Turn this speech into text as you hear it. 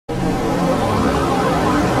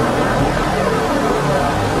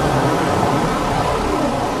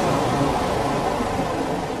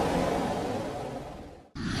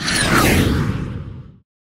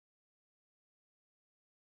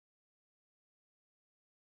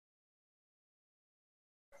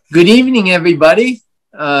Good evening, everybody.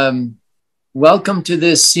 Welcome to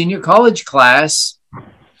this senior college class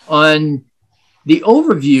on the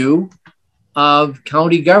overview of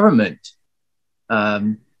county government.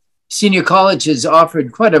 Senior college has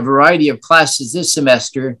offered quite a variety of classes this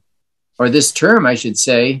semester, or this term, I should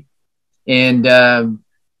say. And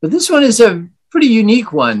but this one is a pretty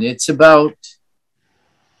unique one. It's about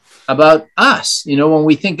us. You know, when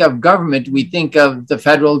we think of government, we think of the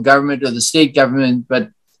federal government or the state government, but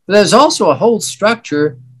there's also a whole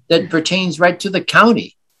structure that pertains right to the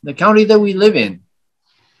county that we live in.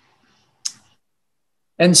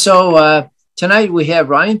 And so tonight we have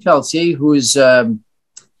Ryan Peltier, who's been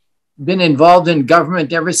involved in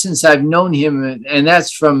government ever since I've known him, and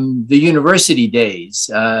that's from the university days,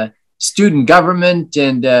 student government,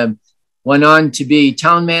 and went on to be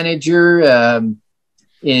town manager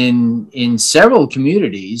in several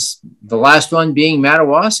communities, the last one being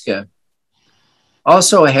Madawaska.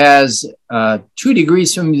 Also has 2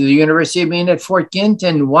 degrees from the University of Maine at Fort Kent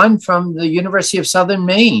and 1 from the University of Southern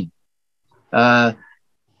Maine. A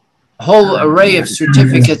whole array of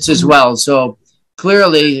certificates as well. So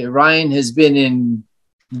clearly Ryan has been in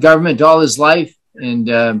government all his life and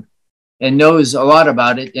knows a lot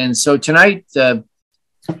about it. And so tonight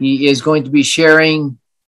he is going to be sharing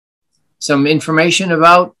some information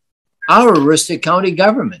about our Aroostook County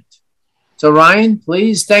government. So Ryan,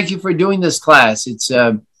 please, thank you for doing this class. It's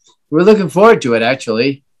we're looking forward to it,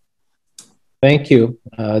 actually. Thank you,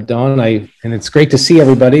 Don. And it's great to see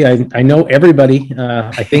everybody. I know everybody.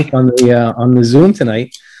 I think on the Zoom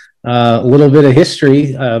tonight. A little bit of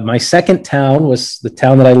history. My second town was the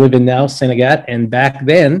town that I live in now, St. Agatha. And back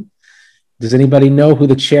then, does anybody know who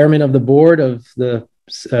the chairman of the board of the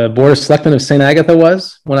Board of Selectmen of St. Agatha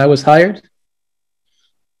was when I was hired?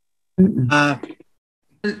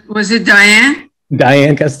 Was it Diane?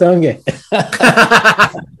 Diane Castongue.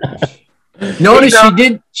 Notice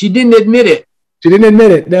she didn't admit it. She didn't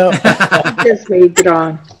admit it, no. Just waved it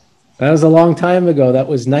on. That was a long time ago. That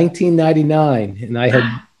was 1999. And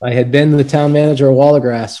I had been the town manager of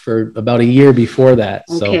Wallagrass for about a year before that.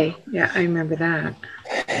 Okay, so, yeah, I remember that.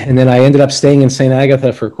 And then I ended up staying in St.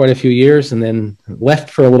 Agatha for quite a few years, and then left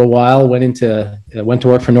for a little while, went to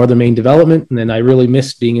work for Northern Maine Development, and then I really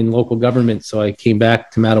missed being in local government, so I came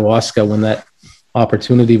back to Madawaska when that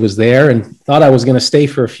opportunity was there, and thought I was going to stay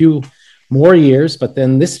for a few more years, but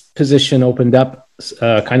then this position opened up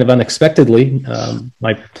kind of unexpectedly.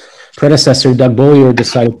 My predecessor, Doug Bollier,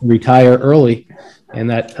 decided to retire early, and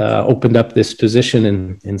that opened up this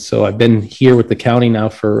position, and so I've been here with the county now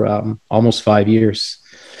for almost 5 years.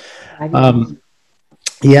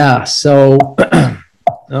 Yeah, so oh,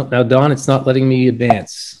 now Don, it's not letting me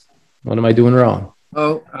advance. What am I doing wrong?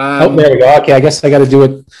 Oh, there we go. Okay, I guess I got to do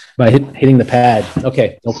it by hitting the pad.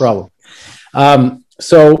 Okay, no problem.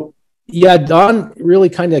 So yeah, Don really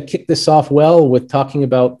kind of kicked this off well with talking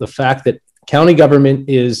about the fact that county government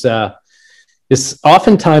is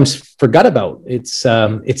oftentimes forgot about. It's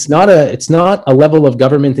not a level of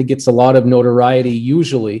government that gets a lot of notoriety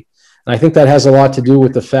usually. And I think that has a lot to do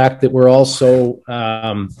with the fact that we're also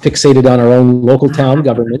fixated on our own local town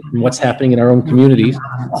government and what's happening in our own communities.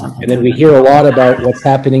 And then we hear a lot about what's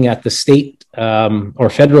happening at the state or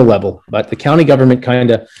federal level, but the county government kind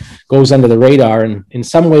of goes under the radar. And in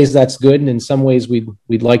some ways that's good. And in some ways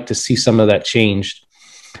we'd like to see some of that changed.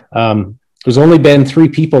 There's only been 3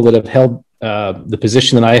 people that have held the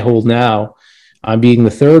position that I hold now. I'm being the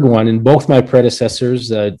 3rd one. And both my predecessors,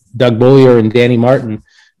 Doug Bollier and Danny Martin,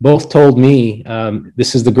 both told me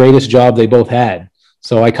this is the greatest job they both had.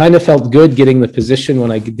 So I kind of felt good getting the position when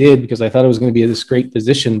I did, because I thought it was going to be this great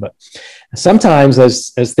position. But sometimes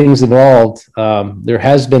as things evolved, there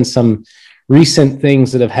has been some recent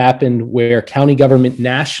things that have happened where county government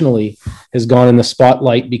nationally has gone in the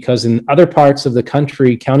spotlight, because in other parts of the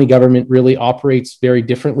country, county government really operates very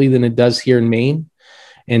differently than it does here in Maine.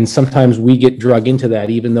 And sometimes we get drug into that,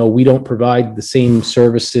 even though we don't provide the same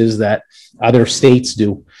services that other states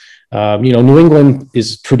do. You know, New England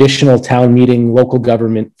is traditional town meeting, local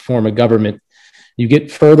government form of government. You get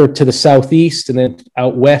further to the southeast and then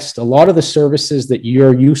out west, a lot of the services that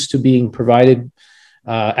you're used to being provided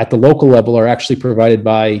at the local level are actually provided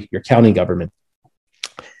by your county government.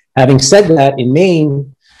 Having said that, in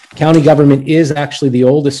Maine, county government is actually the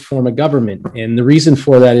oldest form of government. And the reason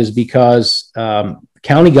for that is because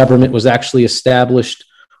county government was actually established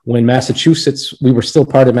when Massachusetts, we were still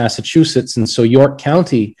part of Massachusetts. And so York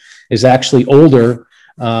County is actually older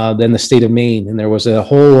than the state of Maine. And there was a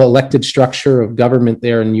whole elected structure of government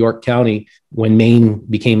there in York County when Maine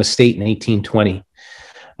became a state in 1820.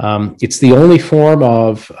 It's the only form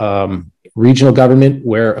of regional government,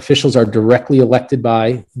 where officials are directly elected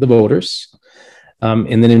by the voters.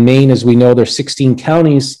 And then in Maine, as we know, there's 16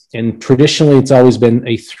 counties, and traditionally it's always been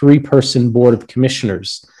a 3-person board of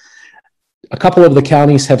commissioners. A couple of the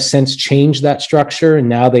counties have since changed that structure, and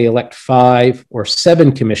now they elect 5 or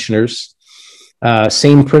 7 commissioners.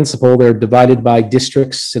 Same principle, they're divided by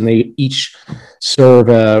districts, and they each serve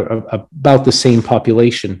about the same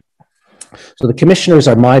population. So the commissioners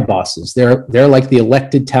are my bosses. They're like the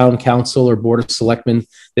elected town council or board of selectmen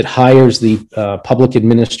that hires the public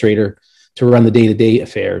administrator to run the day-to-day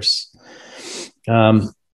affairs.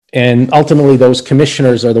 And ultimately, those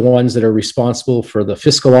commissioners are the ones that are responsible for the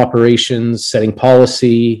fiscal operations, setting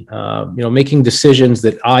policy, making decisions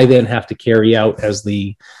that I then have to carry out as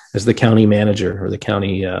the county manager or the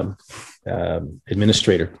county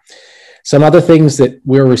administrator. Some other things that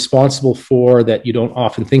we're responsible for that you don't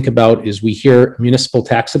often think about is we hear municipal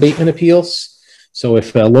tax abatement appeals. So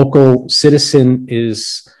if a local citizen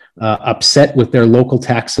is upset with their local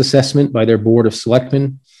tax assessment by their board of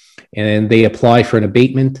selectmen, and they apply for an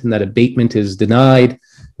abatement, and that abatement is denied,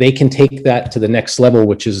 they can take that to the next level,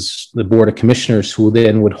 which is the board of commissioners, who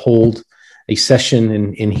then would hold a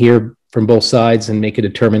session and hear from both sides and make a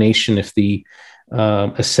determination if the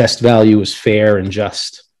assessed value is fair and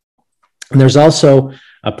just. And there's also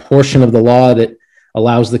a portion of the law that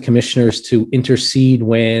allows the commissioners to intercede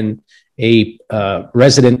when a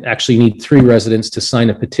resident, actually you need 3 residents to sign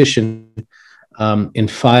a petition and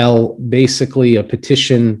file basically a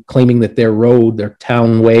petition claiming that their road, their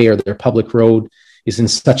town way or their public road is in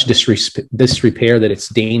such disrepair that it's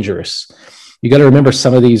dangerous. You got to remember,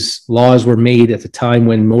 some of these laws were made at the time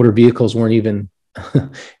when motor vehicles weren't even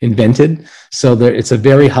invented. So it's a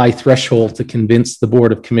very high threshold to convince the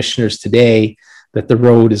Board of Commissioners today that the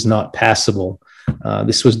road is not passable.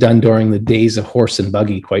 This was done during the days of horse and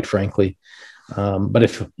buggy, quite frankly. But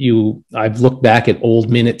I've looked back at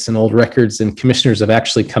old minutes and old records, and commissioners have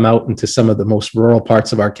actually come out into some of the most rural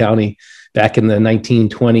parts of our county back in the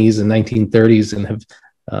 1920s and 1930s and have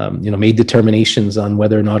made determinations on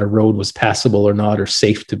whether or not a road was passable or not, or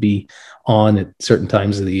safe to be on at certain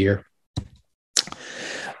times of the year.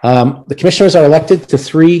 The commissioners are elected to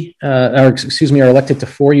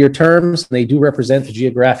 4-year terms. They do represent the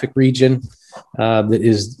geographic region that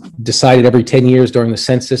is decided every 10 years during the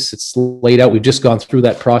census. It's laid out. We've just gone through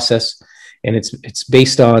that process, and it's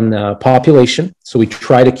based on population. So we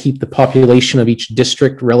try to keep the population of each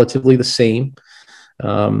district relatively the same.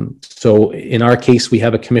 So in our case, we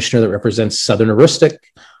have a commissioner that represents Southern Aroostook,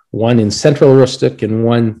 one in Central Aroostook, and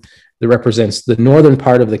one that represents the northern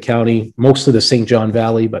part of the county, mostly the St. John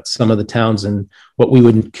Valley, but some of the towns in what we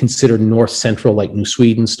would consider north central, like New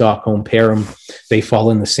Sweden, Stockholm, Perham, they fall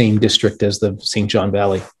in the same district as the St. John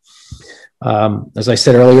Valley. As I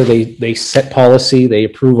said earlier, they set policy, they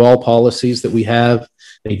approve all policies that we have.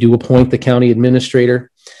 They do appoint the county administrator.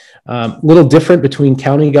 A little different between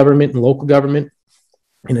county government and local government.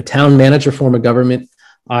 In a town manager form of government,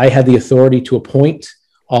 I had the authority to appoint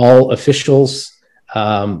all officials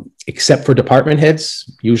except for department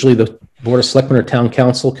heads. Usually the Board of Selectmen or Town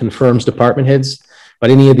Council confirms department heads,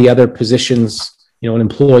 but any of the other positions, an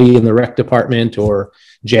employee in the rec department or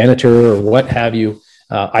janitor or what have you,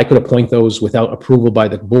 I could appoint those without approval by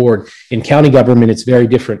the board. In county government, it's very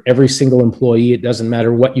different. Every single employee, it doesn't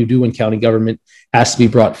matter what you do in county government, has to be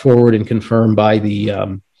brought forward and confirmed by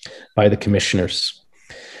the commissioners.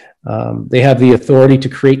 They have the authority to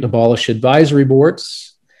create and abolish advisory boards,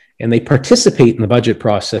 and they participate in the budget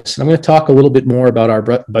process. And I'm going to talk a little bit more about our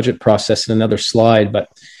budget process in another slide, but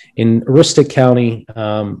in Aroostook County,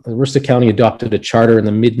 adopted a charter in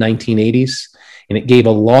the mid-1980s, and it gave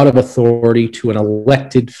a lot of authority to an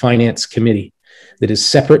elected finance committee that is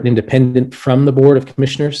separate and independent from the Board of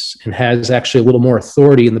Commissioners and has actually a little more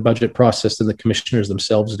authority in the budget process than the commissioners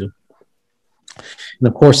themselves do. And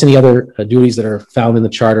of course, any other duties that are found in the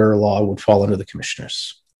charter or law would fall under the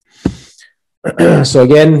commissioners. So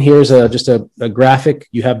again, here's just a graphic.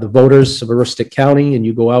 You have the voters of Aroostook County, and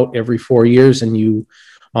you go out every 4 years, and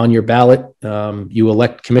on your ballot, you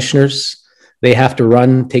elect commissioners. They have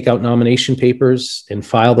to take out nomination papers and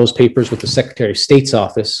file those papers with the Secretary of State's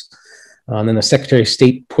office. And then the Secretary of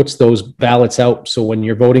State puts those ballots out. So when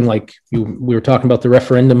you're voting, like we were talking about the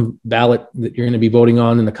referendum ballot that you're going to be voting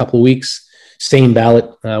on in a couple of weeks, same ballot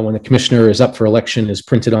when the commissioner is up for election is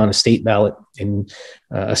printed on a state ballot and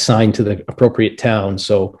assigned to the appropriate town.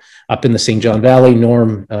 So up in the St. John Valley,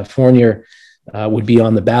 Norm Fournier would be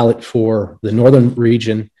on the ballot for the northern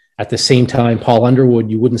region. At the same time, Paul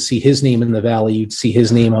Underwood, you wouldn't see his name in the valley. You'd see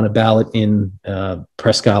his name on a ballot in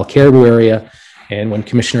Presque Isle, Caribou area. And when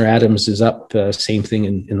Commissioner Adams is up, same thing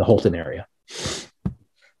in the Holton area.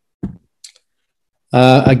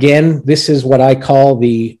 Again, this is what I call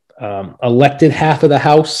the elected half of the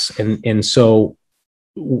house. And so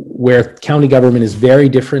where county government is very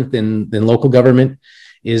different than local government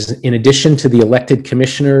is, in addition to the elected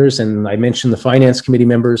commissioners, and I mentioned the finance committee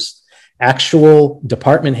members, actual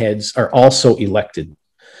department heads are also elected.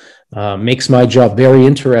 Makes my job very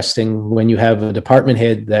interesting when you have a department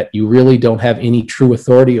head that you really don't have any true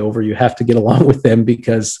authority over. You have to get along with them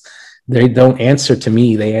because they don't answer to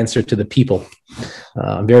me, they answer to the people.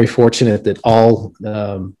 I'm very fortunate that all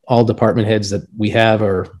department heads that we have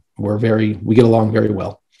we get along very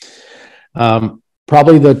well.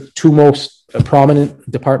 Probably the two most prominent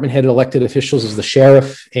department head elected officials is the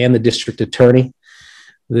sheriff and the district attorney.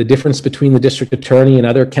 The difference between the district attorney and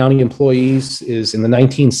other county employees is in the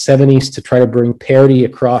 1970s, to try to bring parity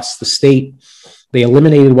across the state, they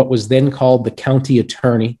eliminated what was then called the county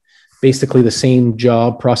attorney, basically the same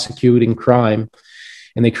job prosecuting crime,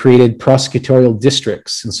 and they created prosecutorial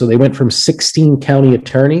districts. And so they went from 16 county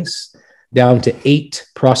attorneys down to 8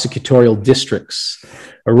 prosecutorial districts.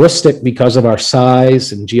 Aroostook, because of our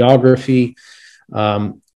size and geography,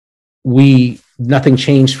 nothing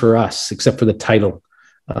changed for us except for the title.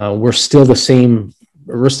 We're still the same.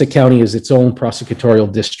 Aroostook County is its own prosecutorial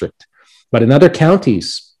district. But in other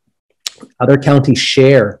counties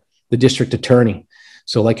share the district attorney.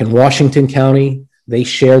 So like in Washington County, they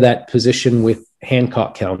share that position with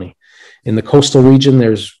Hancock County. In the coastal region,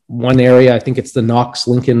 there's one area, I think it's the Knox,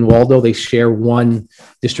 Lincoln, Waldo, they share one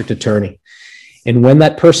district attorney. And when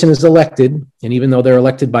that person is elected, and even though they're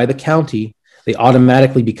elected by the county, they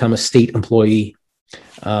automatically become a state employee.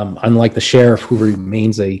 Unlike the sheriff, who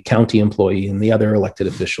remains a county employee, and the other elected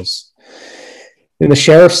officials. In the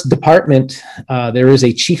sheriff's department, there is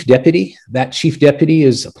a chief deputy. That chief deputy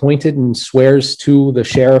is appointed and swears to the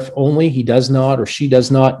sheriff only. He does not, or she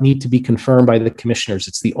does not, need to be confirmed by the commissioners.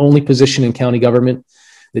 It's the only position in county government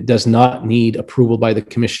that does not need approval by the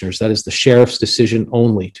commissioners. That is the sheriff's decision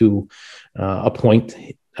only to appoint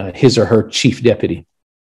his or her chief deputy.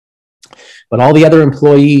 But all the other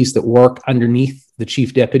employees that work underneath the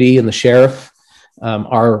chief deputy and the sheriff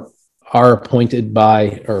are appointed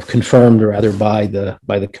by, or confirmed rather, by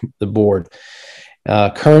the board.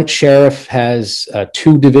 Current sheriff has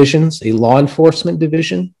 2 divisions: a law enforcement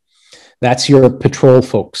division. That's your patrol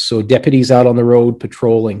folks. So deputies out on the road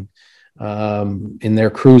patrolling in their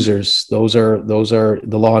cruisers. Those are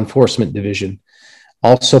the law enforcement division.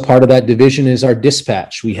 Also part of that division is our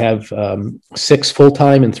dispatch. We have 6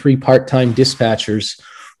 full-time and 3 part-time dispatchers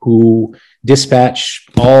who dispatch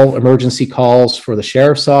all emergency calls for the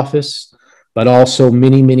sheriff's office, but also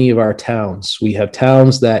many of our towns. We have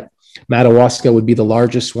towns that Madawaska would be the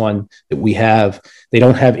largest one that we have. They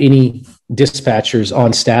don't have any dispatchers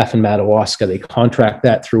on staff in Madawaska. They contract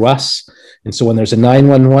that through us. And so when there's a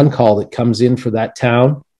 911 call that comes in for that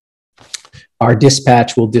town, our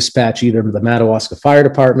dispatch will dispatch either the Madawaska Fire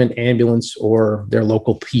Department, ambulance, or their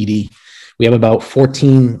local PD. We have about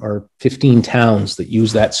 14 or 15 towns that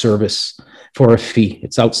use that service for a fee.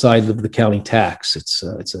 It's outside of the county tax. It's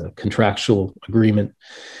a contractual agreement.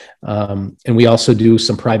 And we also do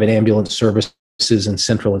some private ambulance services in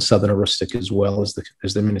central and southern Aroostook, as well as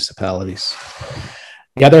the municipalities.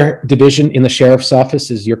 The other division in the sheriff's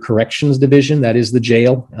office is your corrections division. That is the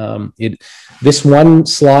jail. This one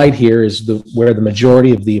slide here is where the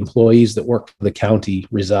majority of the employees that work for the county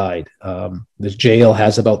reside. The jail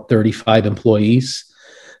has about 35 employees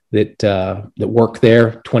that work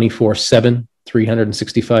there 24/7,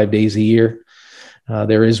 365 days a year.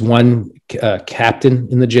 There is one captain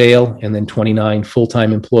in the jail, and then 29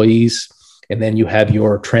 full-time employees. And then you have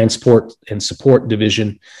your transport and support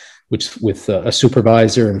division, which with a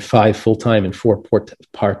supervisor and 5 full-time and 4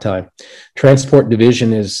 part-time. Transport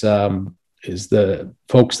division is the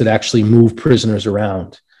folks that actually move prisoners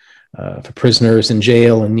around. If a prisoner is in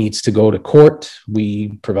jail and needs to go to court,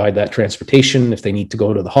 we provide that transportation. If they need to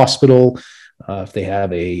go to the hospital, if they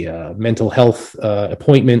have a mental health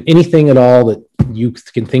appointment, anything at all that you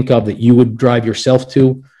can think of that you would drive yourself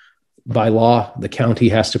to, by law, the county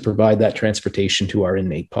has to provide that transportation to our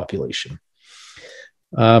inmate population.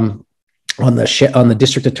 On the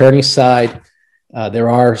district attorney's side, there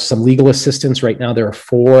are some legal assistants. Right now there are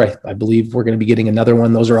 4. I believe we're going to be getting another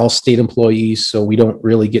one. Those are all state employees, so we don't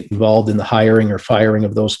really get involved in the hiring or firing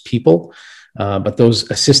of those people. But those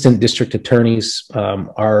assistant district attorneys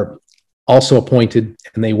are also appointed,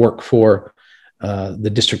 and they work for the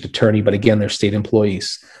district attorney, but again, they're state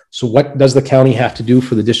employees. So what does the county have to do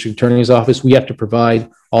for the district attorney's office? We have to provide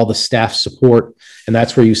all the staff support, and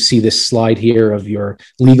that's where you see this slide here of your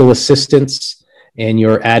legal assistants and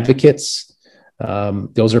your advocates.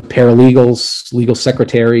 Those are paralegals, legal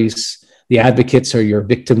secretaries. The advocates are your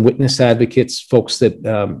victim witness advocates, folks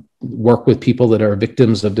that work with people that are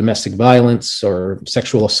victims of domestic violence or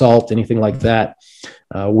sexual assault, anything like that.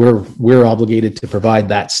 We're obligated to provide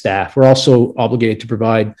that staff. We're also obligated to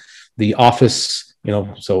provide the office,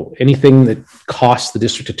 so anything that costs the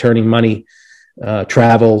district attorney money,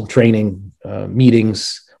 travel, training,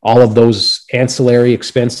 meetings, all of those ancillary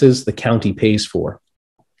expenses, the county pays for.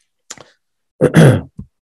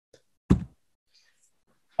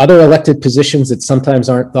 Other elected positions that sometimes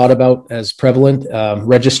aren't thought about as prevalent,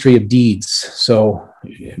 Registry of Deeds. So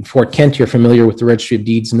in Fort Kent, you're familiar with the Registry of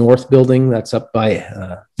Deeds North building. That's up by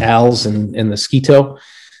Al's and the Skeeto.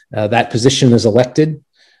 That position is elected.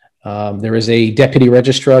 There is a deputy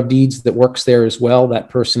registrar of deeds that works there as well. That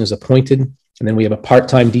person is appointed. And then we have a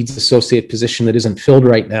part-time deeds associate position that isn't filled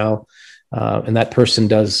right now. And that person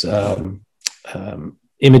does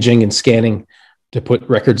imaging and scanning to put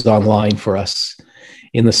records online for us.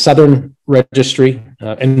 In the Southern Registry,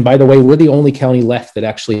 and by the way, we're the only county left that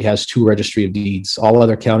actually has 2 Registry of Deeds. All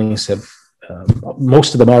other counties have,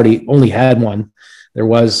 most of them already only had one. There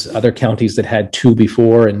was other counties that had 2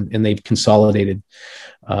 before, and they've consolidated.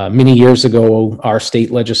 Many years ago, our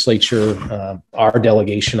state legislature, our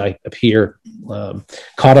delegation up here,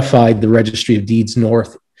 codified the Registry of Deeds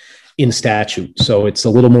North in statute. So it's a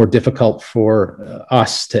little more difficult for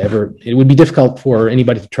us to ever, it would be difficult for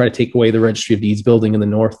anybody to try to take away the Registry of Deeds building in the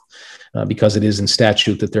North because it is in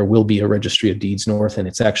statute that there will be a Registry of Deeds North, and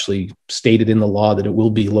it's actually stated in the law that it will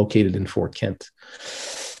be located in Fort Kent.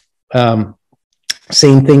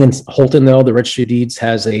 Same thing in Holton, though. The Registry of Deeds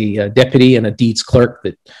has a deputy and a deeds clerk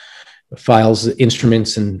that files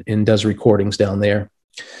instruments and does recordings down there.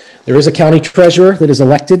 There is a county treasurer that is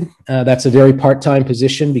elected. That's a very part-time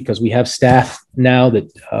position because we have staff now that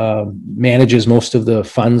manages most of the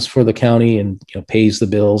funds for the county and pays the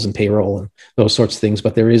bills and payroll and those sorts of things.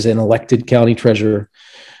 But there is an elected county treasurer.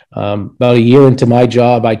 About a year into my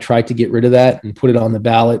job, I tried to get rid of that and put it on the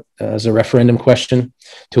ballot as a referendum question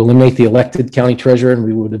to eliminate the elected county treasurer, and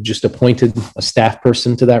we would have just appointed a staff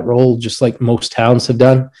person to that role, just like most towns have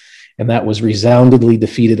done. And that was resoundingly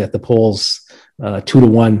defeated at the polls.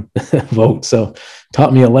 2-1 vote. So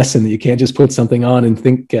taught me a lesson that you can't just put something on and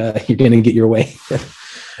think you're going to get your way.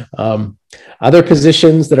 Other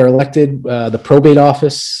positions that are elected, the probate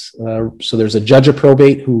office. So there's a judge of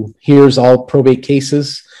probate who hears all probate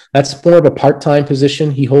cases. That's more of a part-time position.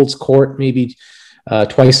 He holds court maybe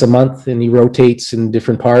twice a month, and he rotates in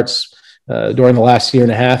different parts. During the last year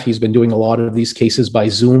and a half, he's been doing a lot of these cases by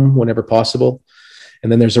Zoom whenever possible.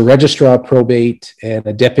 And then there's a registrar of probate and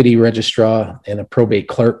a deputy registrar and a probate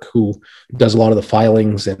clerk who does a lot of the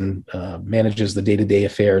filings and manages the day-to-day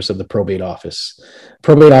affairs of the probate office.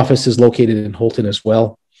 Probate office is located in Holton as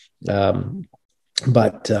well,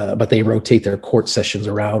 but they rotate their court sessions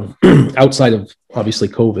around outside of, obviously,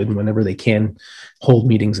 COVID, whenever they can hold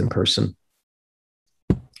meetings in person.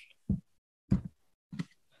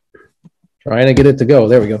 Trying to get it to go.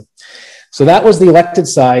 There we go. So that was the elected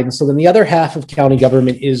side. And so then the other half of county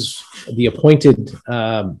government is the appointed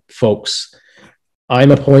folks.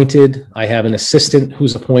 I'm appointed. I have an assistant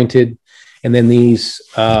who's appointed. And then these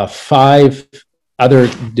 5 other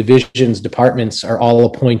divisions, departments are all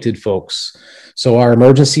appointed folks. So our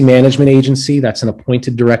emergency management agency, that's an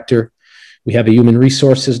appointed director. We have a human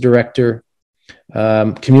resources director,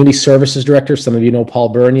 community services director. Some of you know Paul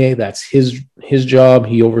Bernier. That's his job.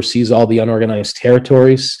 He oversees all the unorganized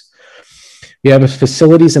territories. We have a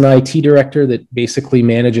facilities and IT director that basically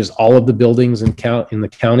manages all of the buildings in the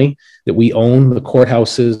county that we own, the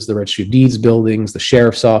courthouses, the Registry of Deeds buildings, the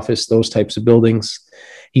sheriff's office, those types of buildings.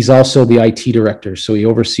 He's also the IT director, so he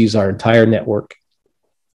oversees our entire network.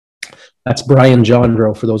 That's Brian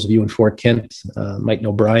Jondro, for those of you in Fort Kent. Might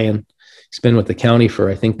know Brian. He's been with the county for,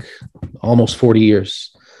 I think, almost 40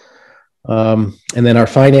 years. And then our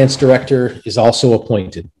finance director is also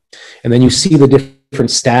appointed. And then you see the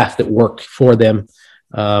different staff that work for them.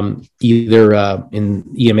 Either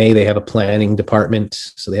in EMA, they have a planning department.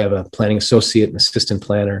 So they have a planning associate, an assistant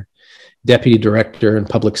planner, deputy director, and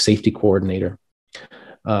public safety coordinator.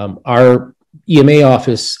 Our EMA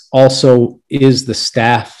office also is the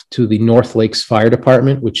staff to the North Lakes Fire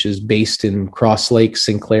Department, which is based in Cross Lake,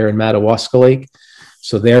 Sinclair, and Madawaska Lake.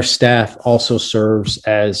 So their staff also serves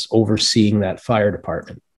as overseeing that fire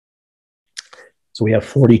department. So we have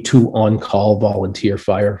 42 on-call volunteer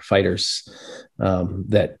firefighters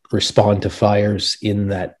that respond to fires in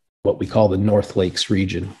that, what we call the North Lakes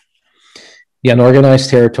region. The unorganized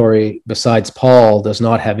territory, besides Paul, does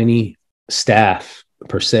not have any staff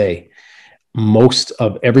per se. Most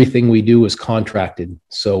of everything we do is contracted.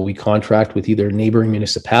 So we contract with either neighboring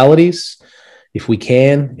municipalities, if we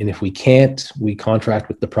can, and if we can't, we contract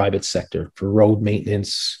with the private sector for road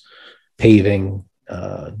maintenance, paving,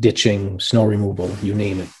 ditching, snow removal, you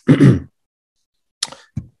name it.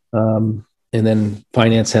 And then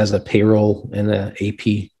finance has a payroll and an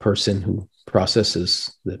AP person who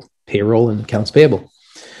processes the payroll and accounts payable.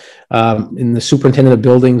 And the superintendent of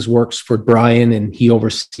buildings works for Brian, and he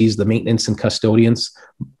oversees the maintenance and custodians.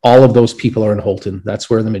 All of those people are in Holton. That's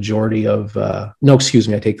where the majority of, no, excuse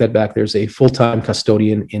me, I take that back. There's a full-time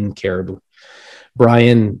custodian in Caribou.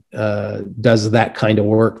 Brian does that kind of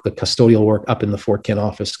work, the custodial work, up in the Fort Kent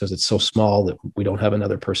office because it's so small that we don't have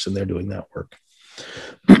another person there doing that work.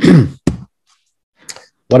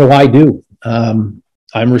 What do I do?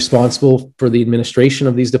 I'm responsible for the administration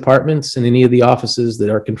of these departments and any of the offices that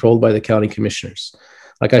are controlled by the county commissioners.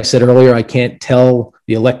 Like I said earlier, I can't tell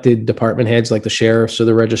the elected department heads like the sheriffs or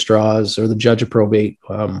the registrars or the judge of probate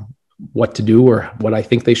what to do or what I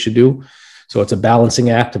think they should do. So it's a balancing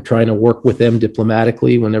act of trying to work with them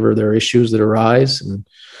diplomatically whenever there are issues that arise. And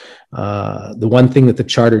the one thing that the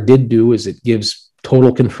charter did do is it gives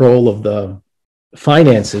total control of the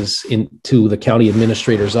finances into the county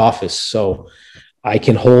administrator's office. So I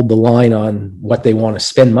can hold the line on what they want to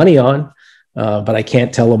spend money on, but I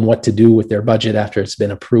can't tell them what to do with their budget after it's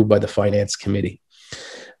been approved by the finance committee.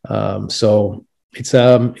 So it's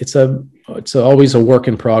always a work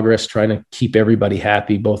in progress, trying to keep everybody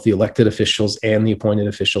happy, both the elected officials and the appointed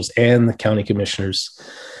officials and the county commissioners.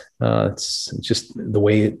 It's just the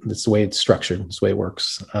way it's structured. It's the way it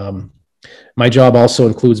works. My job also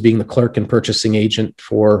includes being the clerk and purchasing agent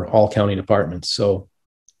for all county departments. So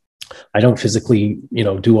I don't physically,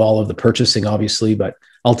 do all of the purchasing, obviously, but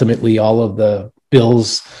ultimately all of the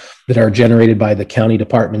bills that are generated by the county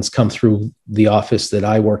departments come through the office that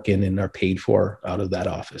I work in and are paid for out of that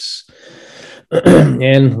office.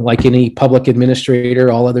 And like any public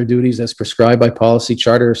administrator, all other duties as prescribed by policy,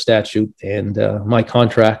 charter, or statute. And my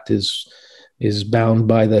contract is bound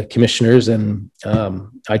by the commissioners, and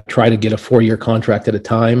I try to get a 4-year contract at a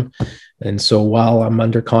time. And so while I'm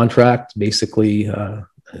under contract, basically,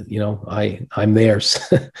 I'm theirs.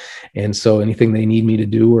 And so anything they need me to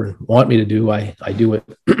do or want me to do, I do it.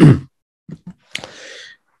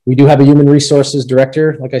 We do have a human resources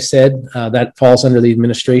director, like I said, that falls under the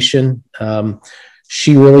administration.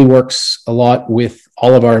 She really works a lot with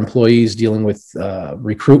all of our employees, dealing with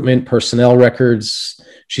recruitment, personnel records.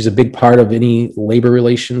 She's a big part of any labor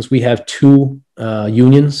relations. We have 2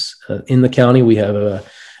 unions in the county. We have a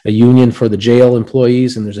union for the jail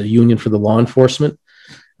employees, and there's a union for the law enforcement,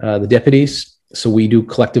 the deputies. So we do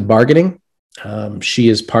collective bargaining. She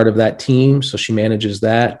is part of that team, so she manages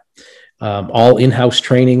that. All in-house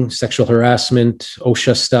training, sexual harassment,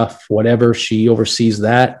 OSHA stuff, whatever, she oversees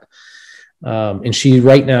that. And she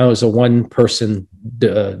right now is a 1-person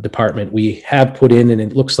department. We have put in, and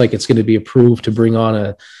it looks like it's going to be approved to bring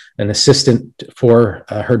on an assistant for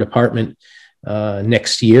her department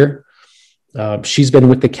next year. She's been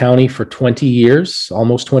with the county for 20 years,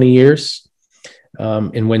 almost 20 years.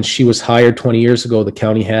 And when she was hired 20 years ago, the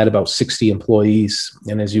county had about 60 employees.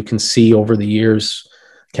 And as you can see over the years,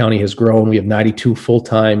 county has grown. We have 92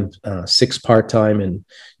 full-time, 6 part-time, and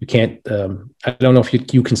you can't, I don't know if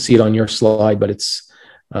you can see it on your slide, but it's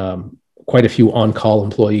quite a few on-call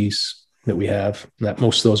employees that we have. That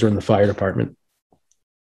most of those are in the fire department.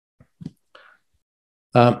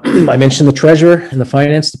 I mentioned the treasurer and the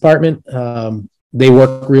finance department. They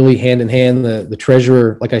work really hand in hand. The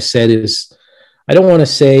treasurer, like I said, is, I don't want to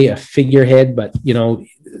say a figurehead, but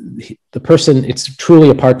the person, it's truly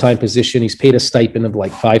a part-time position. He's paid a stipend of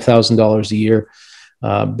like $5,000 a year,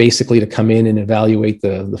 basically to come in and evaluate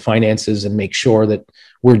the finances and make sure that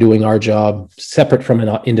we're doing our job, separate from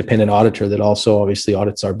an independent auditor that also obviously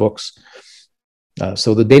audits our books.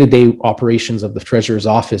 So the day-to-day operations of the treasurer's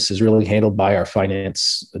office is really handled by our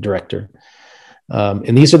finance director.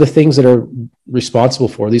 And these are the things that are responsible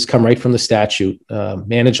for. These come right from the statute.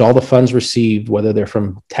 Manage all the funds received, whether they're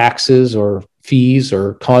from taxes or fees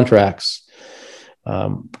or contracts.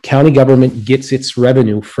 County government gets its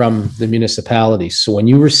revenue from the municipalities. So when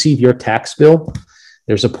you receive your tax bill,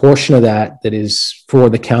 there's a portion of that is for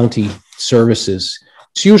the county services.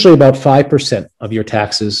 It's usually about 5% of your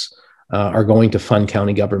taxes are going to fund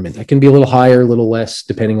county government. That can be a little higher, a little less,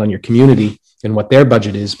 depending on your community and what their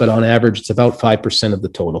budget is, but on average, it's about 5% of the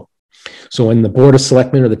total. So when the Board of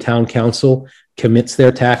Selectmen or the town council commits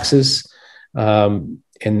their taxes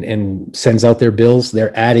and sends out their bills,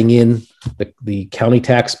 they're adding in the county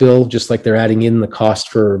tax bill, just like they're adding in the cost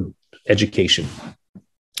for education.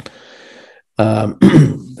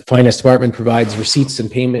 The finance department provides receipts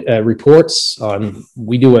and payment reports on,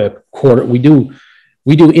 we do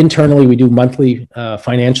we do internally, we do monthly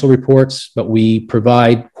financial reports, but we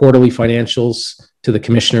provide quarterly financials to the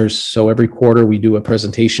commissioners. So every quarter we do a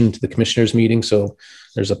presentation to the commissioners meeting. So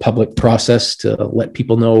there's a public process to let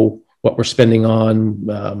people know what we're spending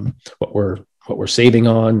on, what we're saving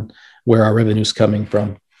on, where our revenue's coming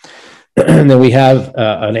from. And then we have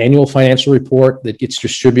an annual financial report that gets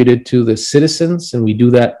distributed to the citizens, and we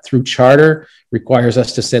do that through charter. Requires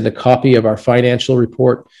us to send a copy of our financial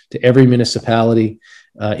report to every municipality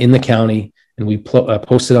in the county, and we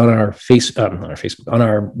post it on our on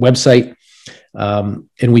our website,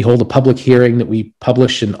 and we hold a public hearing that we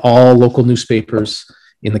publish in all local newspapers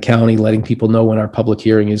in the county, letting people know when our public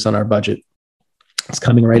hearing is on our budget. It's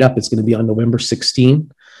coming right up. It's going to be on November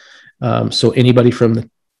 16. So anybody from the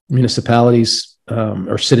municipalities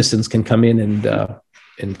or citizens can come in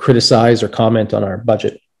and criticize or comment on our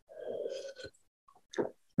budget.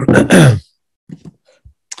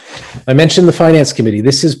 I mentioned the finance committee.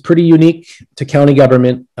 This is pretty unique to county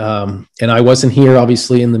government. And I wasn't here,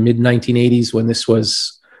 obviously, in the mid 1980s when this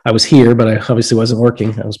was, I was here, but I obviously wasn't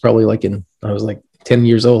working. I was probably I was like 10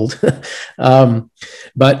 years old.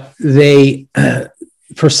 But they,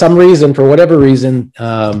 for some reason, for whatever reason,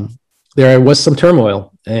 there was some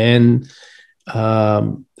turmoil, and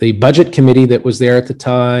the budget committee that was there at the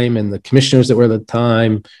time and the commissioners that were at the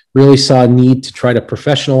time really saw a need to try to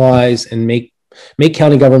professionalize and make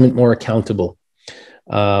county government more accountable.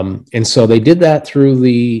 And so they did that through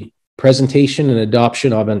the presentation and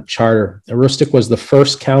adoption of a charter. Aroostook was the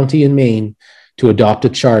first county in Maine to adopt a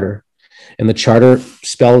charter. And the charter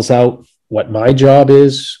spells out what my job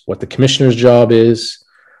is, what the commissioner's job is,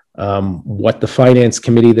 what the finance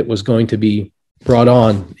committee that was going to be brought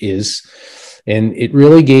on is. And it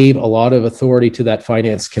really gave a lot of authority to that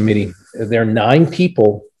finance committee. There are 9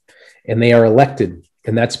 people and they are elected.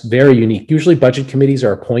 And that's very unique. Usually budget committees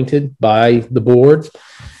are appointed by the board.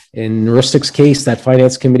 In Aroostook's case, that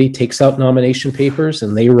finance committee takes out nomination papers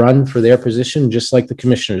and they run for their position just like the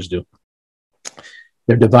commissioners do.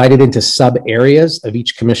 They're divided into sub areas of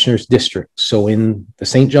each commissioner's district. So in the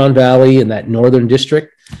St. John Valley, in that northern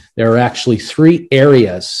district, there are actually 3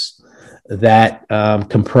 areas that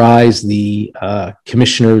comprise the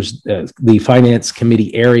commissioners, the finance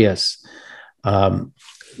committee areas.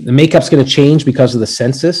 The makeup's going to change because of the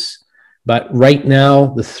census, but right now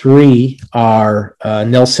the 3 are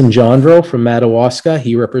Nelson Jondro from Madawaska.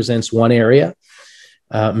 He represents one area.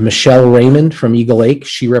 Michelle Raymond from Eagle Lake.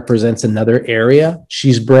 She represents another area.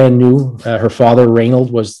 She's brand new. Her father,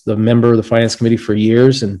 Reynold, was the member of the finance committee for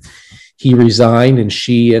years, and he resigned, and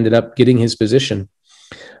she ended up getting his position.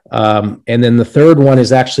 And then the third one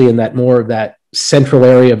is actually in that more of that central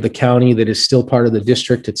area of the county that is still part of the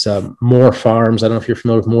district. It's Moore Farms. I don't know if you're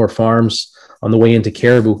familiar with Moore Farms on the way into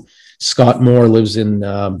Caribou. Scott Moore lives in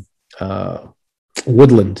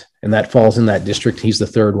Woodland, and that falls in that district. He's the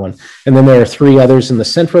third one. And then there are 3 others in the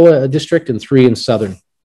central district and 3 in southern.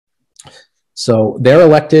 So they're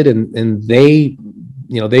elected, and they,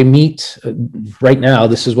 they meet right now.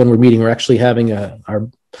 This is when we're meeting. We're actually having our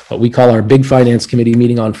what we call our big finance committee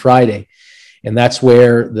meeting on Friday. And that's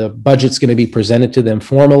where the budget's going to be presented to them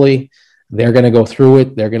formally. They're going to go through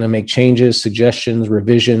it. They're going to make changes, suggestions,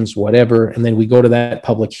 revisions, whatever. And then we go to that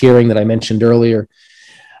public hearing that I mentioned earlier.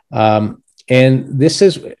 And this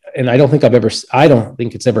is, and I don't think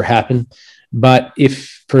it's ever happened, but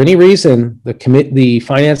if for any reason the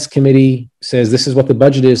finance committee says this is what the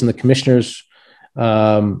budget is and the commissioners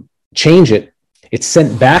change it, it's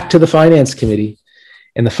sent back to the finance committee,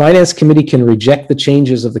 and the finance committee can reject the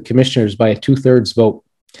changes of the commissioners by a 2/3 vote.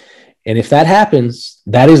 And if that happens,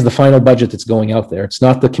 that is the final budget that's going out there. It's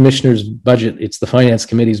not the commissioner's budget. It's the finance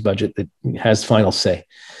committee's budget that has final say.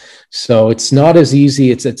 So it's not as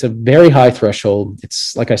easy. It's a very high threshold.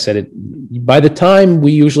 It's like I said, by the time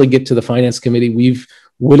we usually get to the finance committee, we've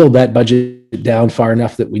whittled that budget down far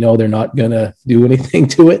enough that we know they're not going to do anything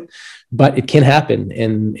to it, but it can happen.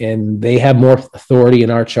 And they have more authority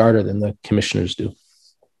in our charter than the commissioners do.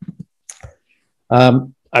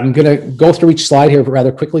 I'm going to go through each slide here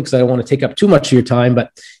rather quickly because I don't want to take up too much of your time,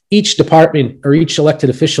 but each department or each elected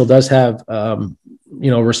official does have,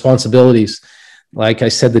 responsibilities. Like I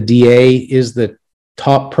said, the DA is the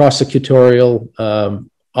top prosecutorial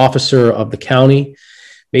officer of the county.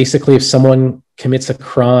 Basically, if someone commits a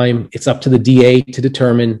crime, it's up to the DA to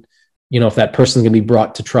determine, if that person is going to be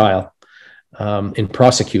brought to trial and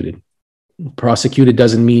prosecuted. Prosecuted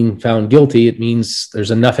doesn't mean found guilty. It means there's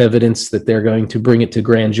enough evidence that they're going to bring it to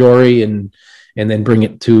grand jury and then bring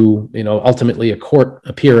it to, ultimately a court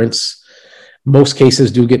appearance. Most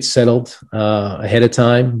cases do get settled ahead of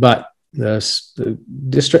time, but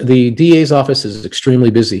the DA's office is extremely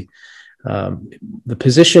busy. The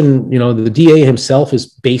position, you know, the DA himself is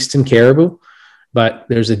based in Caribou, but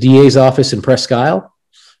there's a DA's office in Presque Isle,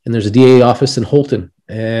 and there's a DA office in Holton,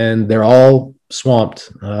 and they're all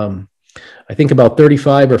swamped. I think about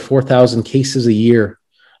 35 or 4,000 cases a year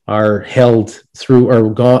are held through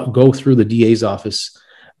or go through the DA's office.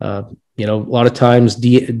 You know, a lot of times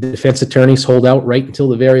defense attorneys hold out right until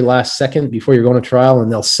the very last second before you're going to trial,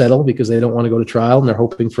 and they'll settle because they don't want to go to trial, and they're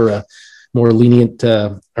hoping for a more lenient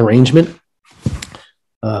arrangement.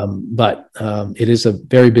 But it is a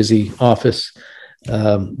very busy office.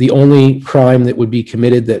 The only crime that would be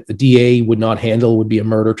committed that the DA would not handle would be a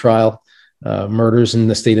murder trial. Murders in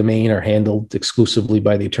the state of Maine are handled exclusively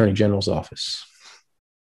by the Attorney General's office.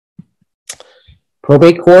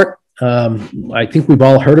 Probate court. I think we've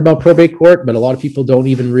all heard about probate court, but a lot of people don't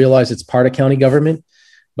even realize it's part of county government.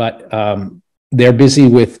 But they're busy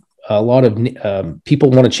with a lot of people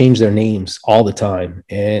want to change their names all the time.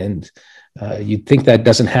 And you'd think that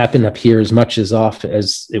doesn't happen up here as much as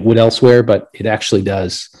it would elsewhere, but it actually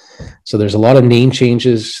does. So there's a lot of name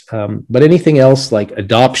changes, but anything else like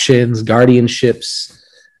adoptions, guardianships,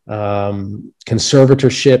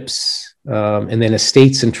 conservatorships, and then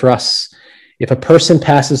estates and trusts. If a person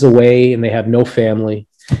passes away and they have no family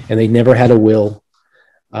and they never had a will,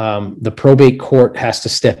 the probate court has to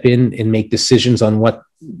step in and make decisions on where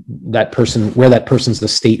that person's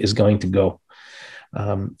estate is going to go.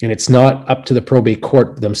 And it's not up to the probate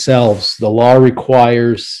court themselves. The law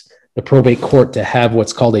requires the probate court to have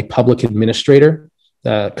what's called a public administrator.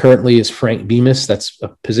 Currently is Frank Bemis. That's a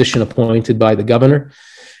position appointed by the governor.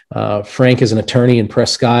 Frank is an attorney in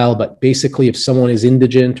Presque Isle, but basically if someone is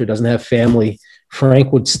indigent or doesn't have family,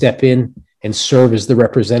 Frank would step in and serve as the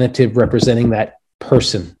representative representing that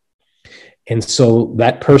person. And so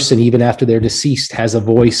that person, even after they're deceased, has a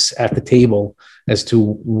voice at the table as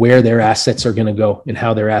to where their assets are going to go and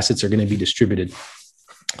how their assets are going to be distributed.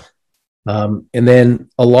 And then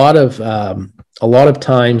a lot of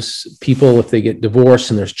times people, if they get divorced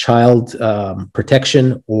and there's child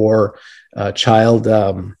protection or child,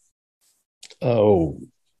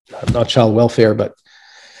 not child welfare, but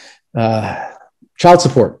child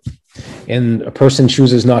support, and a person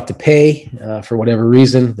chooses not to pay for whatever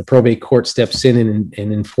reason, the probate court steps in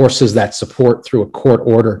and enforces that support through a court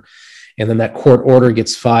order. And then that court order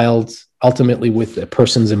gets filed ultimately with a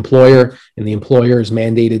person's employer, and the employer is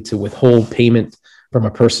mandated to withhold payment from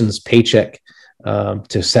a person's paycheck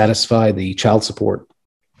to satisfy the child support.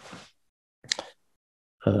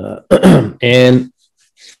 And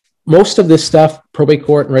most of this stuff, probate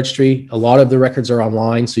court and registry, a lot of the records are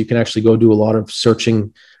online, so you can actually go do a lot of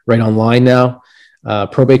searching right online now.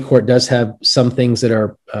 Probate court does have some things that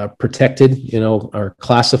are protected, you know, are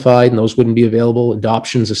classified, and those wouldn't be available,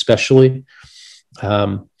 adoptions especially.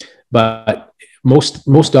 But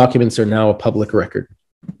most documents are now a public record.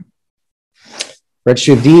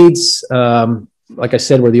 Registry of Deeds, like I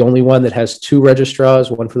said, we're the only one that has two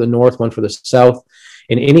registrars, one for the north, one for the south,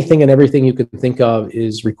 and anything and everything you can think of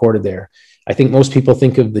is recorded there. I think most people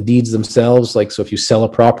think of the deeds themselves, like, so if you sell a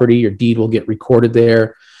property, your deed will get recorded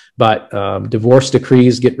there. But divorce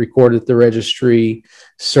decrees get recorded at the registry,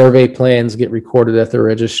 survey plans get recorded at the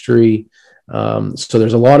registry. So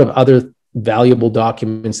there's a lot of other valuable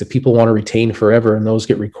documents that people want to retain forever, and those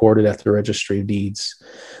get recorded at the Registry of Deeds.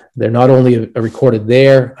 They're not only recorded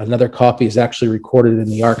there, another copy is actually recorded in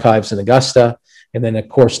the archives in Augusta. And then, of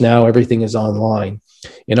course, now everything is online.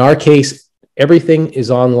 In our case, everything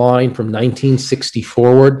is online from 1960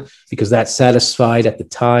 forward, because that satisfied at the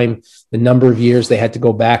time the number of years they had to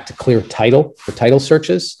go back to clear title for title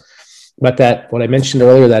searches. But that, what I mentioned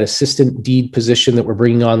earlier, that assistant deed position that we're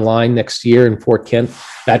bringing online next year in Fort Kent,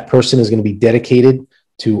 that person is going to be dedicated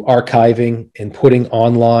to archiving and putting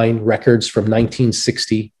online records from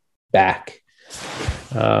 1960 back.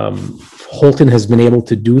 Holton has been able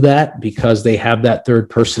to do that because they have that third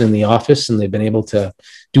person in the office, and they've been able to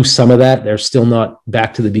do some of that. They're still not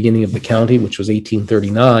back to the beginning of the county, which was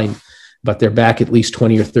 1839, but they're back at least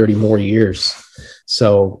 20 or 30 more years.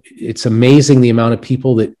 So it's amazing the amount of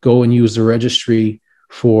people that go and use the registry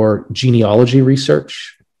for genealogy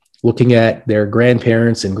research, looking at their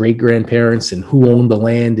grandparents and great-grandparents and who owned the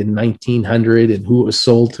land in 1900 and who it was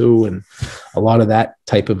sold to, and a lot of that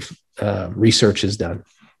type of research is done.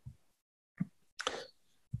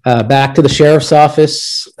 Back to the sheriff's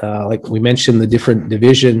office, like we mentioned, the different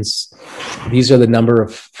divisions. These are the number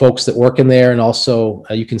of folks that work in there. And also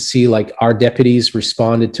you can see, like, our deputies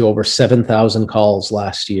responded to over 7,000 calls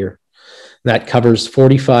last year. That covers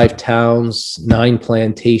 45 towns, 9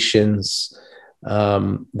 plantations,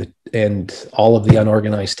 and all of the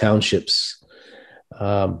unorganized townships.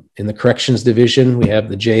 In the corrections division, we have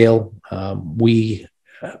the jail. We're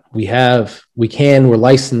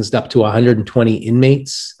licensed up to 120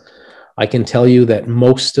 inmates. I can tell you that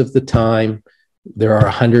most of the time there are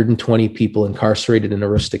 120 people incarcerated in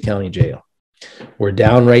Aroostook County Jail. We're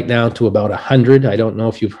down right now to about 100. I don't know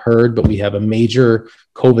if you've heard, but we have a major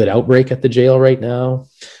COVID outbreak at the jail right now.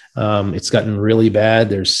 It's gotten really bad.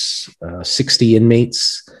 There's 60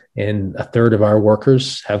 inmates and a third of our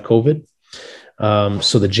workers have COVID.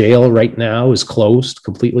 So the jail right now is closed,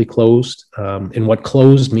 completely closed. And what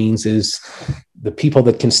closed means is the people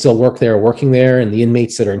that can still work there are working there, and the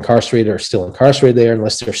inmates that are incarcerated are still incarcerated there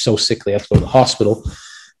unless they're so sick they have to go to the hospital.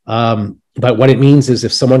 But what it means is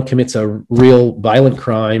if someone commits a real violent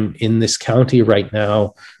crime in this county right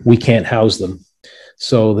now, we can't house them.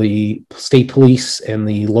 So the state police and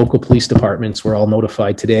the local police departments were all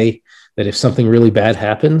notified today that if something really bad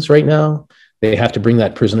happens right now, they have to bring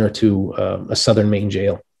that prisoner to a Southern Maine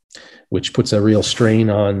jail, which puts a real strain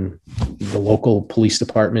on the local police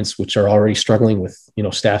departments, which are already struggling with,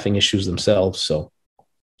 staffing issues themselves. So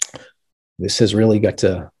this has really got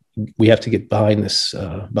to, we have to get behind this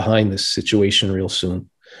situation real soon.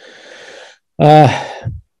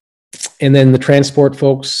 And then the transport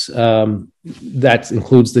folks, that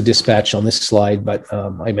includes the dispatch on this slide, but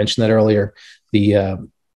I mentioned that earlier. The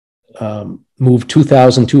moved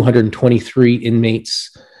 2,223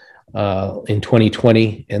 inmates in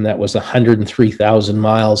 2020, and that was 103,000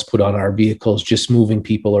 miles put on our vehicles, just moving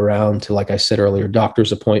people around to, like I said earlier,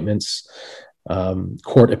 doctor's appointments,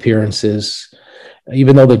 court appearances.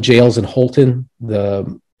 Even though the jails in Holton,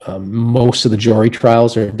 most of the jury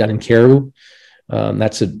trials are done in Caribou.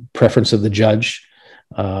 That's a preference of the judge.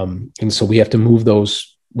 And so we have to move those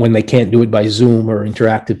when they can't do it by Zoom or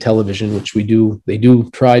interactive television, which they do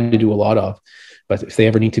try to do a lot of. But if they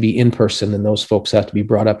ever need to be in person, then those folks have to be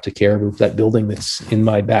brought up to Caribou. That building that's in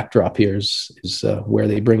my backdrop here is where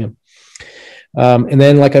they bring them. And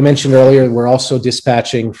then, like I mentioned earlier, we're also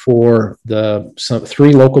dispatching for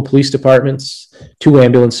 3 local police departments, 2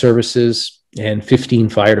 ambulance services, and 15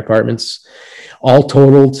 fire departments. All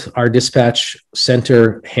totaled, our dispatch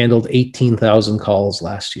center handled 18,000 calls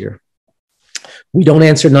last year. We don't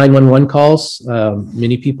answer 911 calls.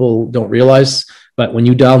 Many people don't realize, but when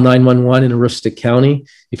you dial 911 in Aroostook County,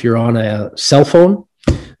 if you're on a cell phone,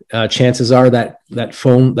 chances are that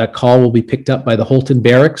call will be picked up by the Holton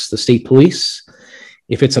Barracks, the state police.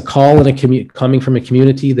 If it's a call coming from a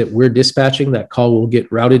community that we're dispatching, that call will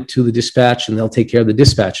get routed to the dispatch and they'll take care of the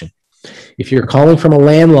dispatching. If you're calling from a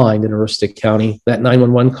landline in Aroostook County, that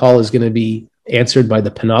 911 call is going to be answered by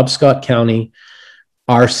the Penobscot County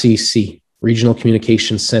RCC, Regional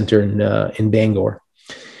Communications Center in Bangor.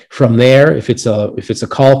 From there, if it's a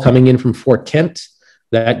call coming in from Fort Kent,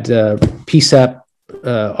 that PSAP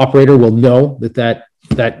operator will know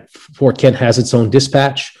that Fort Kent has its own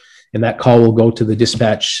dispatch, and that call will go to the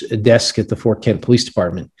dispatch desk at the Fort Kent Police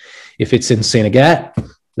Department. If it's in St. Agat,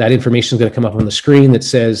 that information is going to come up on the screen that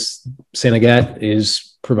says St. Agat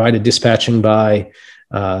is provided dispatching by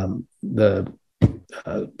the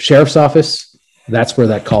sheriff's office. That's where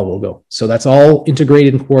that call will go. So that's all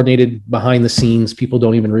integrated and coordinated behind the scenes. People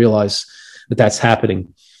don't even realize that that's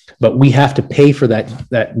happening. But we have to pay for that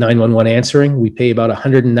 911 answering. We pay about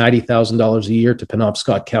 $190,000 a year to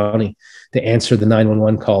Penobscot County to answer the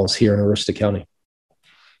 911 calls here in Aroostook County.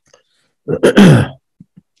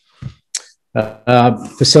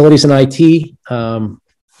 Facilities and IT,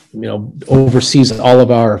 oversees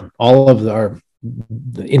all of the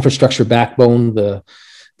infrastructure backbone, the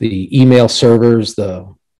email servers,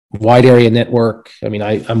 the wide area network. I mean,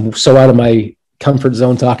 I'm so out of my comfort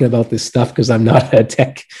zone talking about this stuff because I'm not a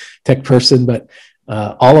tech person, but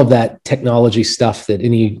all of that technology stuff that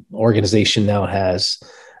any organization now has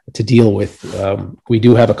to deal with. We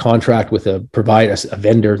do have a contract with a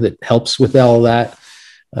vendor that helps with all of that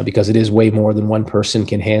because it is way more than one person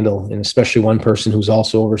can handle, and especially one person who's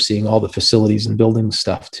also overseeing all the facilities and building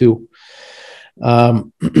stuff too.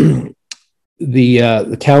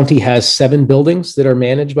 The county has 7 buildings that are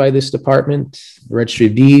managed by this department: the Registry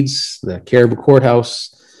of Deeds, the Caribou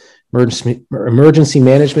Courthouse, Emergency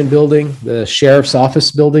Management Building, the Sheriff's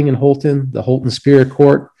Office Building in Holton, the Holton Superior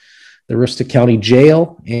Court, the Aroostook County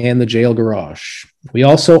Jail, and the Jail Garage. We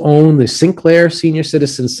also own the Sinclair Senior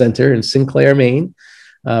Citizen Center in Sinclair, Maine,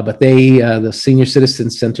 but the Senior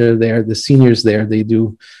Citizen Center there, the seniors there, they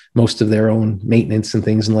do most of their own maintenance and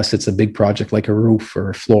things, unless it's a big project like a roof or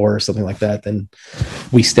a floor or something like that, then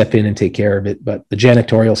we step in and take care of it. But the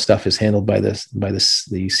janitorial stuff is handled by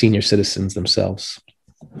the senior citizens themselves.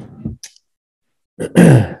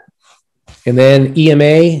 And then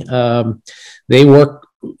EMA, they work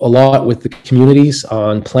a lot with the communities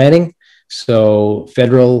on planning. So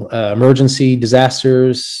federal emergency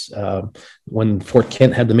disasters, when Fort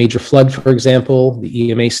Kent had the major flood, for example, the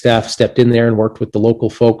EMA staff stepped in there and worked with the local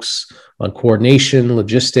folks on coordination,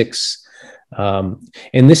 logistics. And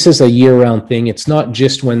this is a year-round thing. It's not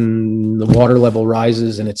just when the water level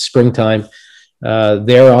rises and it's springtime.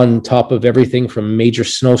 They're on top of everything from major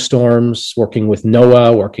snowstorms, working with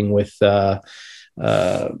NOAA, working with the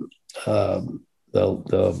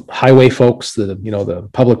highway folks, the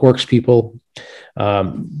public works people.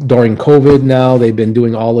 During COVID now, they've been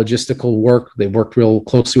doing all logistical work. They've worked real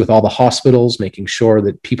closely with all the hospitals, making sure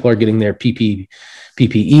that people are getting their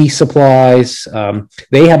PPE supplies.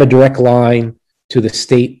 They have a direct line to the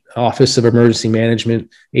State Office of Emergency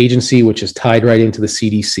Management Agency, which is tied right into the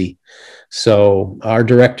CDC. So our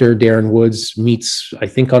director, Darren Woods, meets, I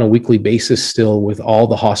think, on a weekly basis still with all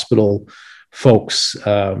the hospital folks,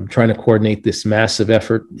 trying to coordinate this massive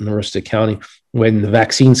effort in Aroostook County. When the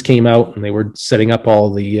vaccines came out and they were setting up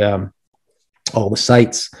all the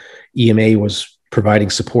sites, EMA was providing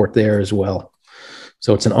support there as well.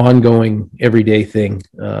 So it's an ongoing, everyday thing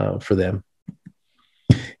for them.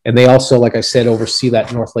 And they also, like I said, oversee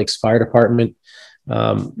that North Lakes Fire Department.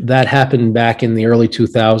 That happened back in the early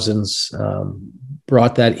 2000s,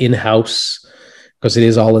 brought that in-house because it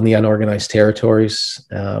is all in the unorganized territories.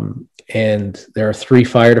 And there are 3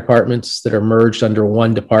 fire departments that are merged under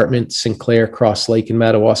one department: Sinclair, Cross Lake, and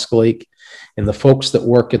Madawaska Lake. And the folks that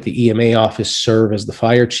work at the EMA office serve as the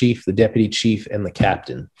fire chief, the deputy chief, and the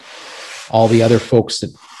captain. All the other folks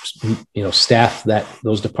that staff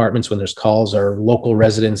those departments when there's calls are local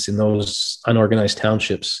residents in those unorganized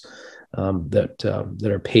townships that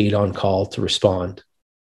are paid on call to respond.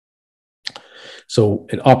 So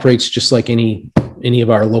it operates just like any of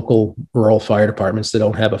our local rural fire departments that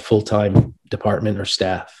don't have a full-time department or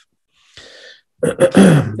staff.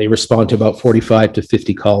 They respond to about 45 to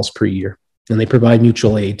 50 calls per year, and they provide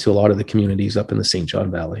mutual aid to a lot of the communities up in the St.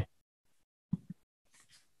 John Valley.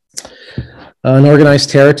 Unorganized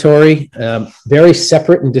territory, very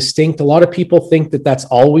separate and distinct. A lot of people think that that's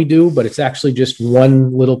all we do, but it's actually just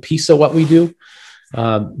one little piece of what we do.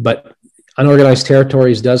 But unorganized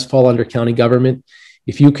territories does fall under county government.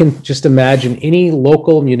 If you can just imagine any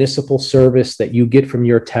local municipal service that you get from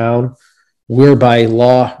your town, we're by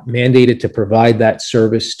law mandated to provide that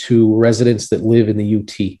service to residents that live in the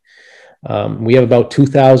UT. We have about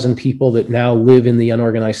 2,000 people that now live in the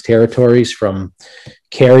unorganized territories, from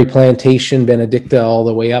Carey Plantation, Benedicta, all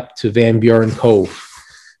the way up to Van Buren Cove.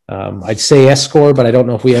 I'd say Escort, but I don't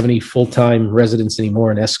know if we have any full-time residents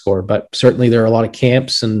anymore in Escort, but certainly there are a lot of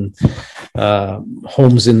camps and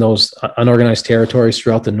homes in those unorganized territories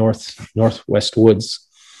throughout the northwest woods.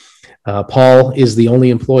 Paul is the only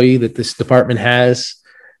employee that this department has.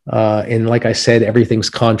 And like I said, everything's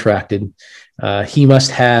contracted. He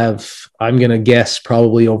must have, I'm going to guess,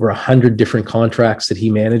 probably over 100 different contracts that he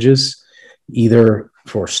manages, either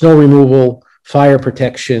for snow removal, fire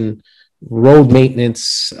protection, road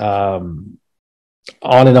maintenance, on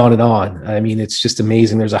and on and on. I mean, it's just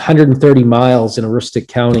amazing. There's 130 miles in Aroostook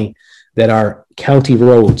County that are county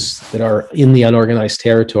roads that are in the unorganized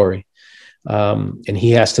territory. And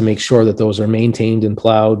he has to make sure that those are maintained and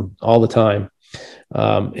plowed all the time.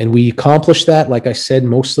 And we accomplish that, like I said,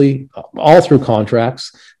 mostly all through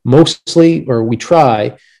contracts, mostly, or we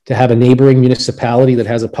try to have a neighboring municipality that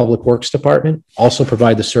has a public works department also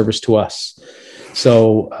provide the service to us.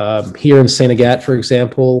 So here in St. Agat, for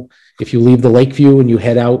example, if you leave the Lakeview and you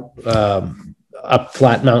head out up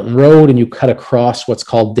Flat Mountain Road and you cut across what's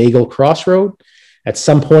called Daigle Crossroad, at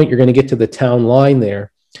some point you're going to get to the town line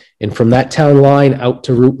there. And from that town line out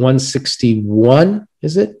to Route 161,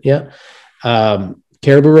 is it? Yeah.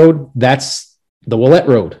 Caribou Road, that's the Willette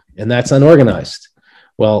Road, and that's unorganized.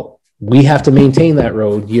 Well, we have to maintain that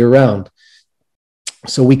road year round.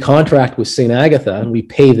 So we contract with St. Agatha and we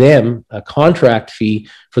pay them a contract fee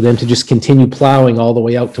for them to just continue plowing all the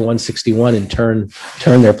way out to 161 and turn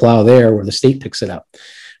their plow there where the state picks it up.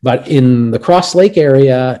 But in the Cross Lake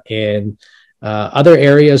area and other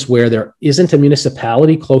areas where there isn't a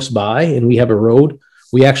municipality close by and we have a road,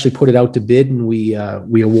 we actually put it out to bid, and we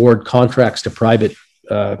award contracts to private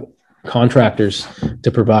contractors to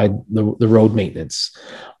provide the road maintenance.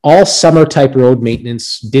 All summer type road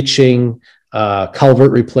maintenance, ditching,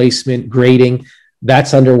 culvert replacement, grading,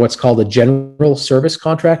 that's under what's called a general service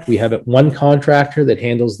contract. We have one contractor that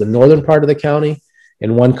handles the northern part of the county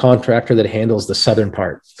and one contractor that handles the southern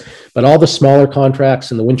part. But all the smaller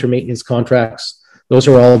contracts and the winter maintenance contracts, those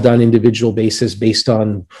are all done individual basis based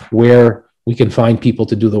on where we can find people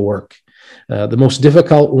to do the work. The most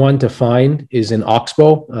difficult one to find is in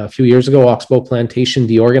Oxbow. A few years ago, Oxbow Plantation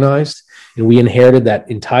deorganized, and we inherited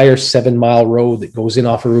that entire 7-mile road that goes in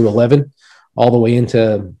off of Route 11 all the way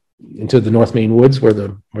into the North Maine woods where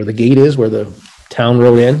the gate is, where the town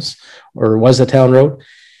road ends, or was a town road.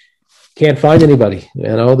 Can't find anybody.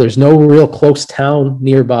 There's no real close town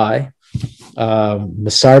nearby.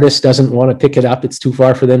 Masardis doesn't want to pick it up. It's too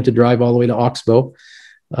far for them to drive all the way to Oxbow.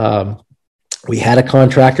 We had a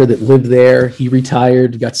contractor that lived there. He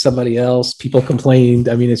retired, got somebody else. People complained.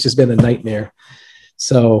 I mean, it's just been a nightmare.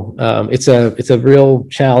 So it's a real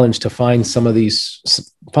challenge to find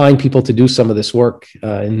people to do some of this work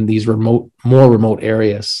in these more remote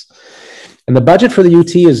areas. And the budget for the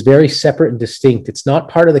UT is very separate and distinct. It's not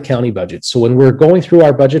part of the county budget. So when we're going through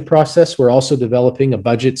our budget process, we're also developing a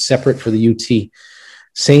budget separate for the UT.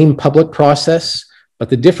 Same public process, but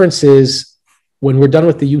the difference is when we're done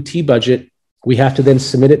with the UT budget, we have to then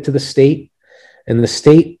submit it to the state, and the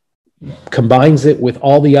state combines it with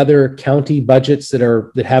all the other county budgets that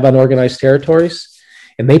have unorganized territories,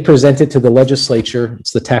 and they present it to the legislature.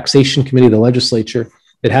 It's the taxation committee of the legislature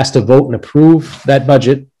that has to vote and approve that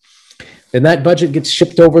budget. Then that budget gets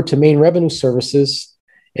shipped over to Maine Revenue Services,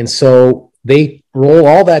 and so they roll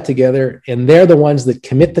all that together, and they're the ones that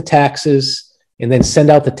commit the taxes and then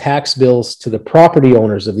send out the tax bills to the property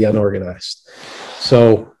owners of the unorganized.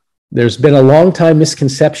 So there's been a long time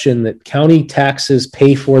misconception that county taxes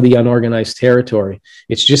pay for the unorganized territory.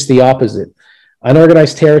 It's just the opposite.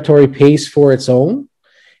 Unorganized territory pays for its own,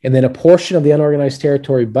 and then a portion of the unorganized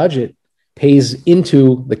territory budget pays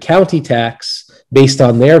into the county tax based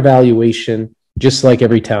on their valuation, just like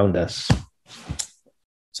every town does.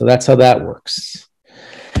 So that's how that works.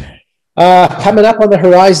 Coming up on the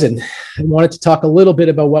horizon, I wanted to talk a little bit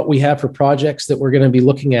about what we have for projects that we're going to be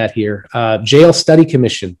looking at here. Jail Study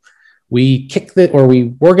Commission. We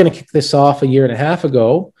were going to kick this off a year and a half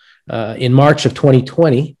ago in March of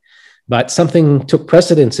 2020, but something took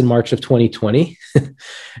precedence in March of 2020,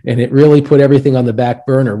 and it really put everything on the back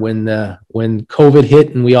burner when COVID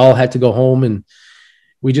hit and we all had to go home, and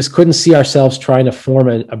we just couldn't see ourselves trying to form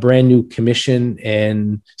a brand new commission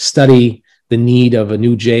and study the need of a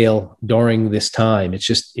new jail during this time. It's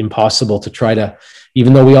just impossible to try to,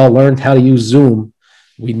 even though we all learned how to use Zoom,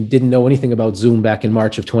 we didn't know anything about Zoom back in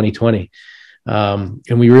March of 2020.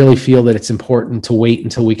 And we really feel that it's important to wait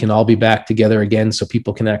until we can all be back together again so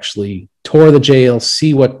people can actually tour the jail,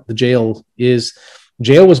 see what the jail is.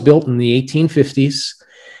 Jail was built in the 1850s.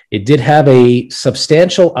 It did have a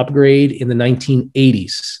substantial upgrade in the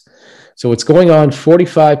 1980s. So it's going on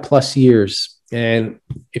 45 plus years. And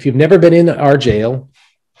if you've never been in our jail,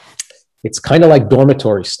 it's kind of like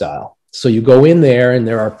dormitory style. So you go in there and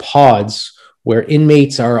there are pods where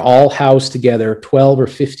inmates are all housed together, 12 or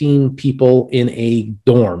 15 people in a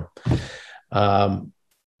dorm.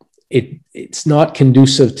 It's not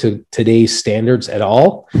conducive to today's standards at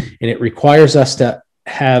all, and it requires us to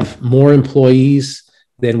have more employees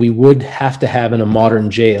than we would have to have in a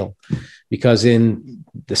modern jail, because in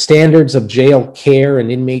the standards of jail care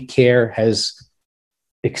and inmate care has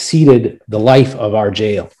exceeded the life of our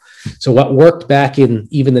jail. So what worked back in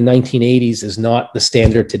even the 1980s is not the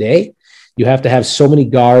standard today. You have to have so many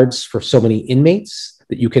guards for so many inmates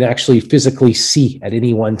that you can actually physically see at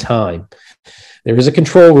any one time. There is a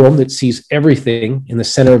control room that sees everything in the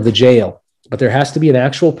center of the jail, but there has to be an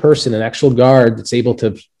actual person, an actual guard that's able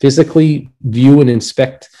to physically view and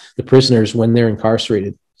inspect the prisoners when they're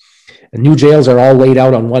incarcerated. And new jails are all laid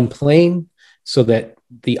out on one plane so that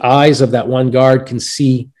the eyes of that one guard can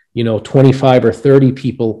see, 25 or 30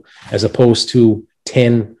 people as opposed to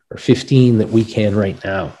 10 or 15 that we can right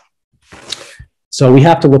now. So we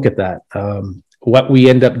have to look at that. What we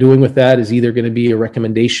end up doing with that is either going to be a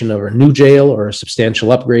recommendation of a new jail or a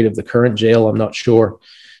substantial upgrade of the current jail. I'm not sure.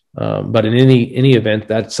 But in any event,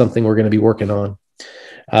 that's something we're going to be working on.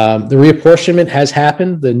 The reapportionment has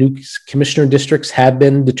happened. The new commissioner districts have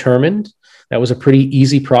been determined. That was a pretty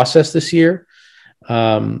easy process this year.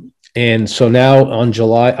 And so now on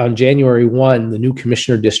January 1, the new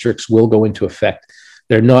commissioner districts will go into effect.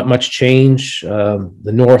 There's not much change. The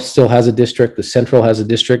North still has a district. The Central has a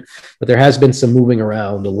district, but there has been some moving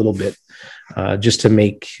around a little bit just to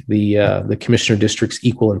make the commissioner districts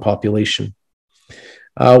equal in population.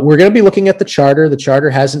 We're going to be looking at the charter. The charter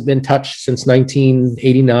hasn't been touched since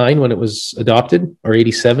 1989 when it was adopted, or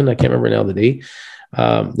 87. I can't remember now the date.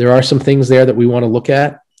 There are some things there that we want to look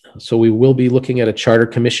at. So we will be looking at a charter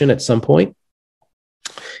commission at some point.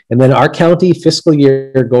 And then our county fiscal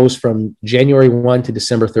year goes from January 1 to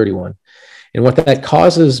December 31. And what that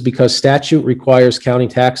causes, because statute requires county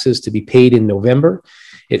taxes to be paid in November,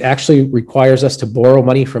 it actually requires us to borrow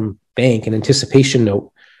money from bank, an anticipation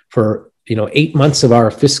note for 8 months of our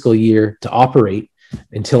fiscal year to operate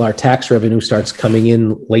until our tax revenue starts coming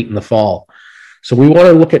in late in the fall. So we want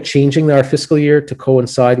to look at changing our fiscal year to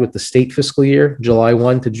coincide with the state fiscal year, July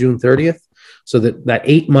 1 to June 30th, so that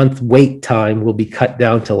 8-month wait time will be cut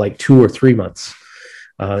down to like 2 or 3 months,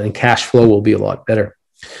 and cash flow will be a lot better.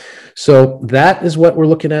 So that is what we're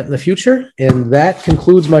looking at in the future. And that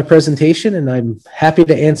concludes my presentation, and I'm happy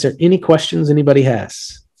to answer any questions anybody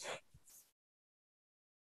has.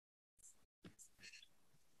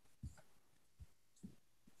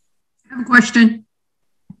 I have a question.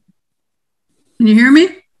 Can you hear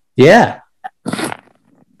me? Yeah.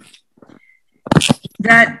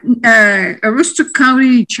 That Aroostook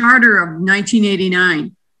County Charter of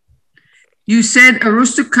 1989, you said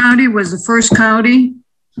Aroostook County was the first county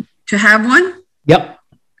to have one? Yep.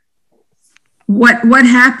 What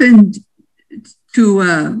happened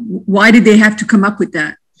to, why did they have to come up with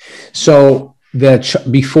that? So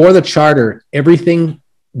before the charter, everything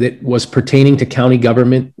that was pertaining to county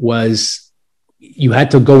government was, you had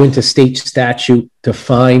to go into state statute to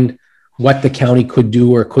find what the county could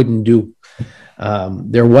do or couldn't do.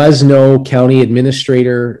 There was no county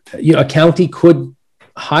administrator. A county could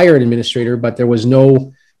hire an administrator, but there was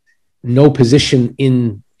no position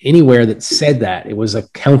in anywhere that said that. It was a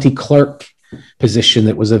county clerk position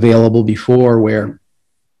that was available before, where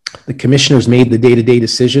the commissioners made the day-to-day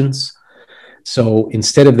decisions. So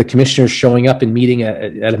instead of the commissioners showing up and meeting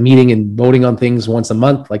at a meeting and voting on things once a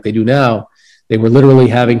month like they do now, they were literally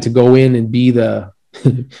having to go in and be the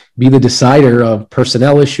decider of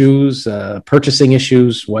personnel issues, purchasing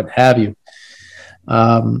issues, what have you.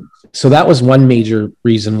 So that was one major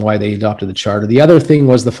reason why they adopted the charter. The other thing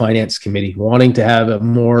was the finance committee, wanting to have a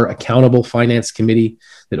more accountable finance committee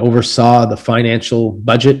that oversaw the financial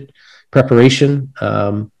budget preparation.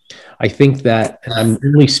 I think that, and I'm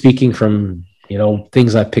really speaking from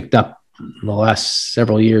things I've picked up in the last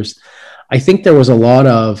several years, I think there was a lot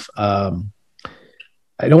of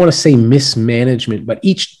I don't want to say mismanagement, but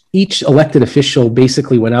each elected official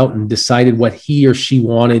basically went out and decided what he or she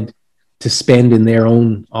wanted to spend in their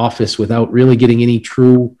own office without really getting any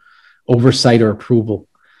true oversight or approval.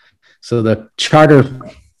 So the charter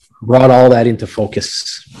brought all that into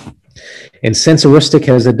focus. And since Aroostook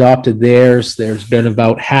has adopted theirs, there's been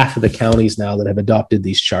about half of the counties now that have adopted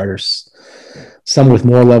these charters, some with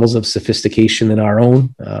more levels of sophistication than our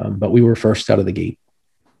own, but we were first out of the gate.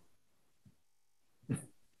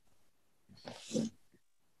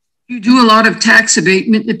 You do a lot of tax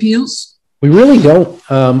abatement appeals? We really don't.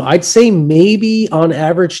 I'd say maybe on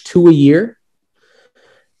average 2 a year.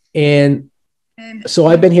 And so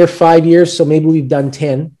I've been here 5 years, so maybe we've done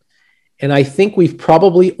 10. And I think we've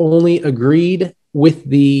probably only agreed with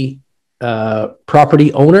the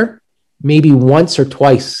property owner maybe once or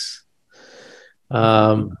twice.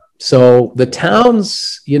 So the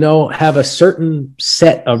towns, have a certain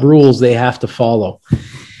set of rules they have to follow.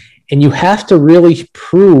 And you have to really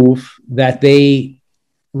prove that they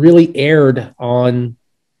really erred on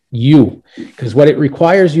you. Because what it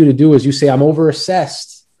requires you to do is you say, I'm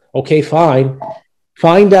overassessed. Okay, fine.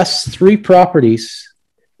 Find us 3 properties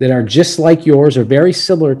that are just like yours or very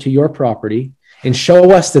similar to your property and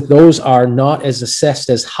show us that those are not as assessed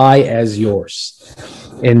as high as yours.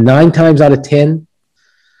 And 9 times out of 10,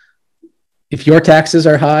 if your taxes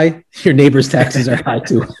are high, your neighbor's taxes are high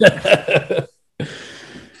too.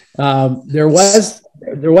 There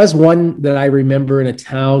was one that I remember in a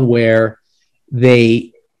town where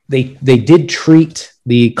they did treat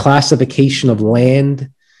the classification of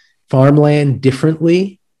farmland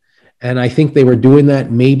differently. And I think they were doing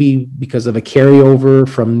that maybe because of a carryover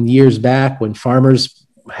from years back when farmers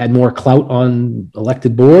had more clout on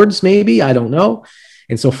elected boards, maybe, I don't know.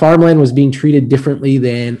 And so farmland was being treated differently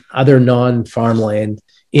than other non-farmland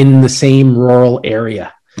in the same rural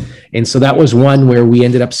area. And so that was one where we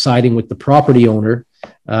ended up siding with the property owner,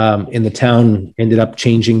 and the town ended up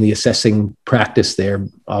changing the assessing practice there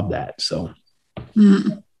of that. So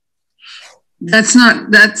that's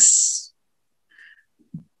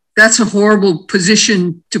a horrible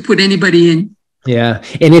position to put anybody in. Yeah.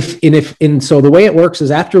 And so the way it works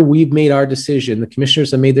is after we've made our decision, the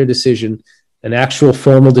commissioners have made their decision, an actual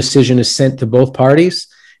formal decision is sent to both parties.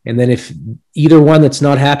 And then if either one that's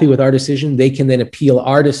not happy with our decision, they can then appeal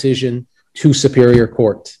our decision to Superior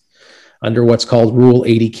Court under what's called Rule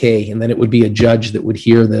 80K. And then it would be a judge that would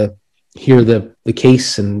hear the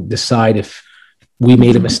case and decide if we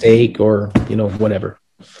made a mistake or, whatever.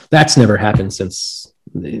 That's never happened since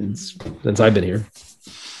I've been here.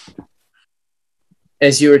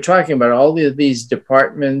 As you were talking about all of these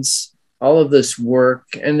departments, all of this work,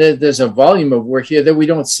 and there's a volume of work here that we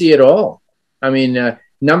don't see at all. I mean,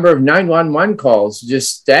 number of 911 calls,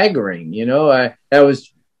 just staggering. I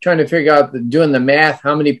was trying to figure out, doing the math,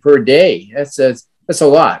 how many per day. That's a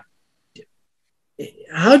lot.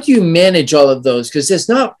 How do you manage all of those? Because it's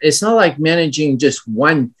not like managing just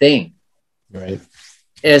one thing. Right.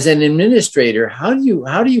 As an administrator, how do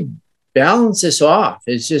you balance this off?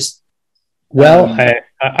 It's just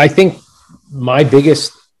I think my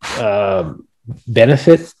biggest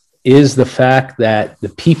benefit is the fact that the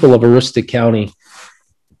people of Aroostook County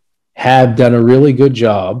have done a really good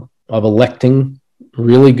job of electing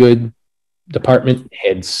really good department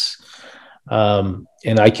heads.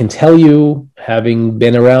 And I can tell you, having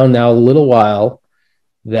been around now a little while,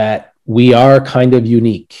 that we are kind of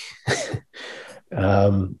unique.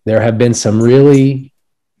 There have been some really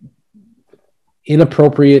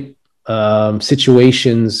inappropriate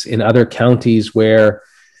situations in other counties where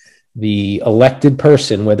the elected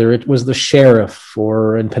person, whether it was the sheriff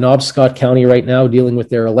or in Penobscot County right now dealing with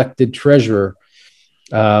their elected treasurer,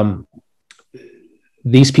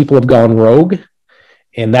 these people have gone rogue,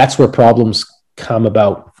 and that's where problems come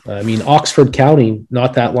about. I mean, Oxford County,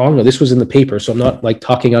 not that long ago, this was in the paper, so I'm not like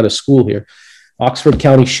talking out of school here. Oxford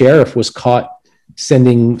County Sheriff was caught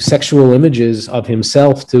sending sexual images of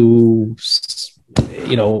himself to,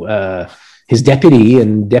 his deputy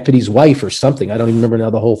and deputy's wife or something. I don't even remember now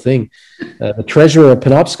the whole thing. The treasurer of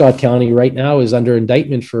Penobscot County right now is under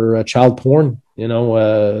indictment for child porn,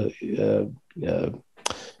 a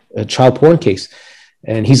child porn case.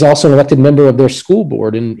 And he's also an elected member of their school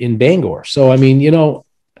board in Bangor. So, I mean,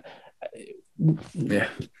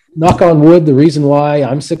 knock on wood, the reason why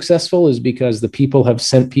I'm successful is because the people have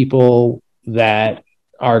sent people that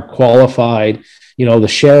are qualified.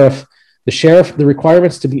 The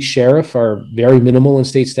requirements to be sheriff are very minimal in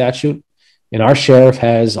state statute. And our sheriff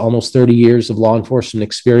has almost 30 years of law enforcement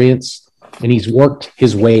experience, and he's worked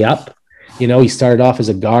his way up. He started off as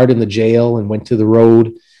a guard in the jail and went to the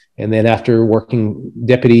road. And then after working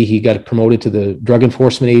deputy, he got promoted to the Drug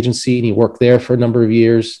Enforcement Agency, and he worked there for a number of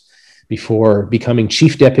years before becoming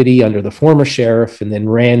chief deputy under the former sheriff, and then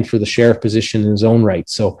ran for the sheriff position in his own right.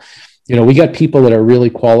 So, we got people that are really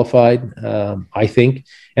qualified, I think.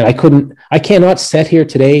 And I cannot sit here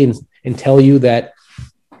today and tell you that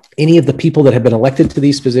any of the people that have been elected to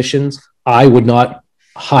these positions, I would not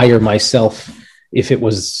hire myself if it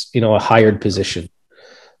was, a hired position.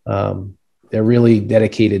 They're really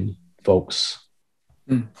dedicated folks.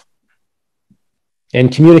 Mm.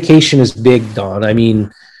 And communication is big, Don. I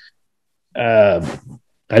mean, I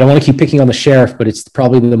don't want to keep picking on the sheriff, but it's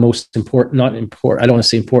probably the most important, not important. I don't want to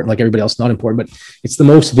say important like everybody else, not important, but it's the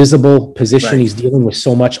most visible position. Right. He's dealing with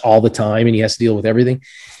so much all the time, and he has to deal with everything.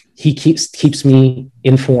 He keeps me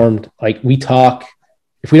informed. Like, we talk,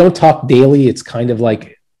 if we don't talk daily, it's kind of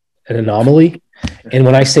like an anomaly. And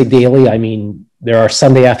when I say daily, I mean, there are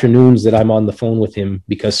Sunday afternoons that I'm on the phone with him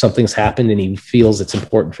because something's happened and he feels it's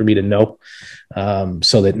important for me to know,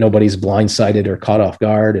 so that nobody's blindsided or caught off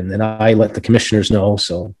guard. And then I let the commissioners know.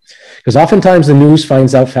 So, because oftentimes the news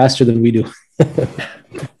finds out faster than we do.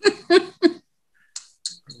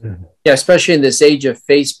 Yeah, especially in this age of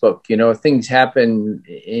Facebook, things happen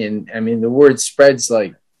the word spreads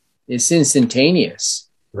like it's instantaneous.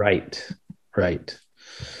 Right.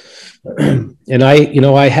 And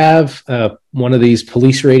I have one of these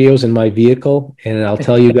police radios in my vehicle, and I'll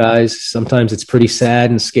tell you guys, sometimes it's pretty sad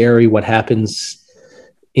and scary what happens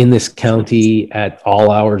in this county at all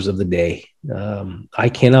hours of the day. I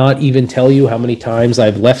cannot even tell you how many times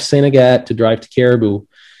I've left St. Agathe to drive to Caribou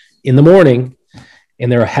in the morning,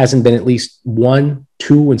 and there hasn't been at least 1,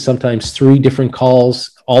 2, and sometimes 3 different calls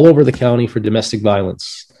all over the county for domestic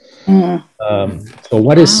violence. Mm. So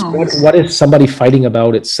what is somebody fighting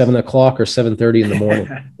about at 7 o'clock or 7:30 in the morning?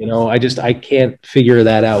 I can't figure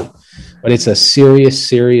that out, but it's a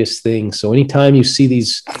serious thing. So anytime you see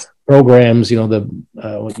these programs,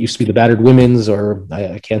 what used to be the battered women's, or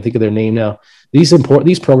I can't think of their name now. These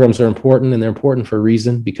programs are important, and they're important for a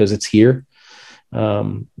reason, because it's here.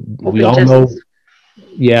 We all know.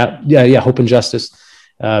 Yeah. Hope and Justice.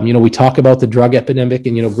 We talk about the drug epidemic,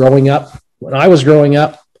 and, when I was growing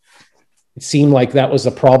up, it seemed like that was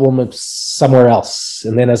a problem of somewhere else.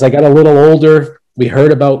 And then as I got a little older, we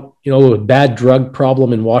heard about, a bad drug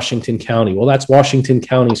problem in Washington County. Well, that's Washington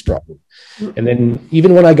County's problem. And then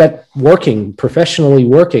even when I got professionally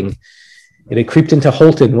working, it had creeped into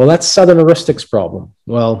Holton. Well, that's Southern Aroostook's problem.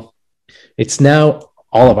 Well, it's now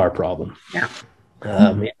all of our problem. Yeah.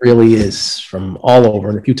 It really is, from all over.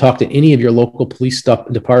 And if you talk to any of your local police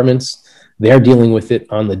departments, they're dealing with it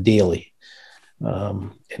on the daily.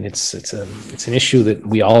 And it's an issue that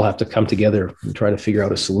we all have to come together and try to figure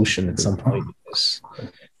out a solution at some point, because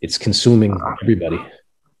it's consuming everybody.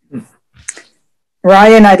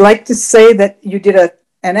 Ryan, I'd like to say that you did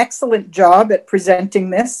an excellent job at presenting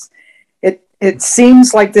this. It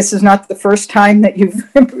seems like this is not the first time that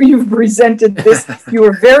you've presented this. You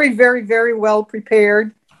were very, very, very well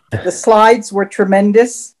prepared. The slides were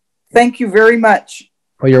tremendous. Thank you very much.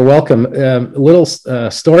 Well, you're welcome. A little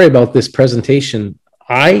story about this presentation.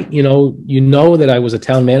 You know that I was a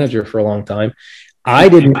town manager for a long time. I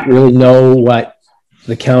didn't really know what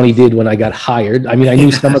the county did when I got hired. I mean, I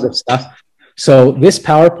knew some of the stuff. So this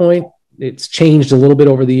PowerPoint, it's changed a little bit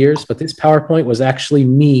over the years, but this PowerPoint was actually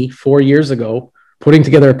me 4 years ago putting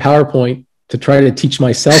together a PowerPoint to try to teach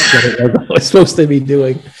myself what I was supposed to be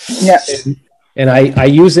doing. Yeah. And I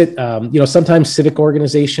use it, sometimes civic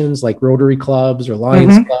organizations like Rotary clubs or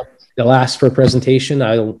Lions clubs, they'll ask for a presentation.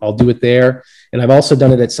 I'll do it there. And I've also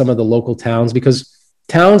done it at some of the local towns, because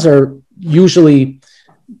towns are usually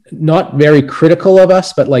not very critical of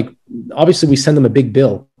us, but like, obviously we send them a big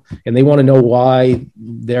bill and they want to know why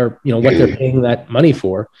they're, what they're paying that money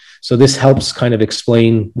for. So this helps kind of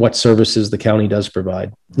explain what services the county does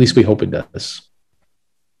provide. At least we hope it does.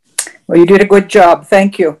 Well, you did a good job.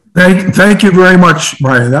 Thank you. Thank you very much,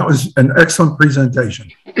 Brian. That was an excellent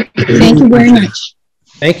presentation. Thank you very much.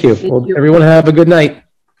 Thank you. Well, everyone have a good night.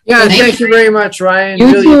 Yeah, thank you very much, Ryan.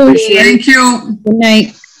 You really too. appreciate it. Thank you. Good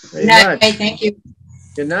night. Very Night. much. Thank you.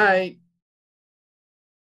 Good night.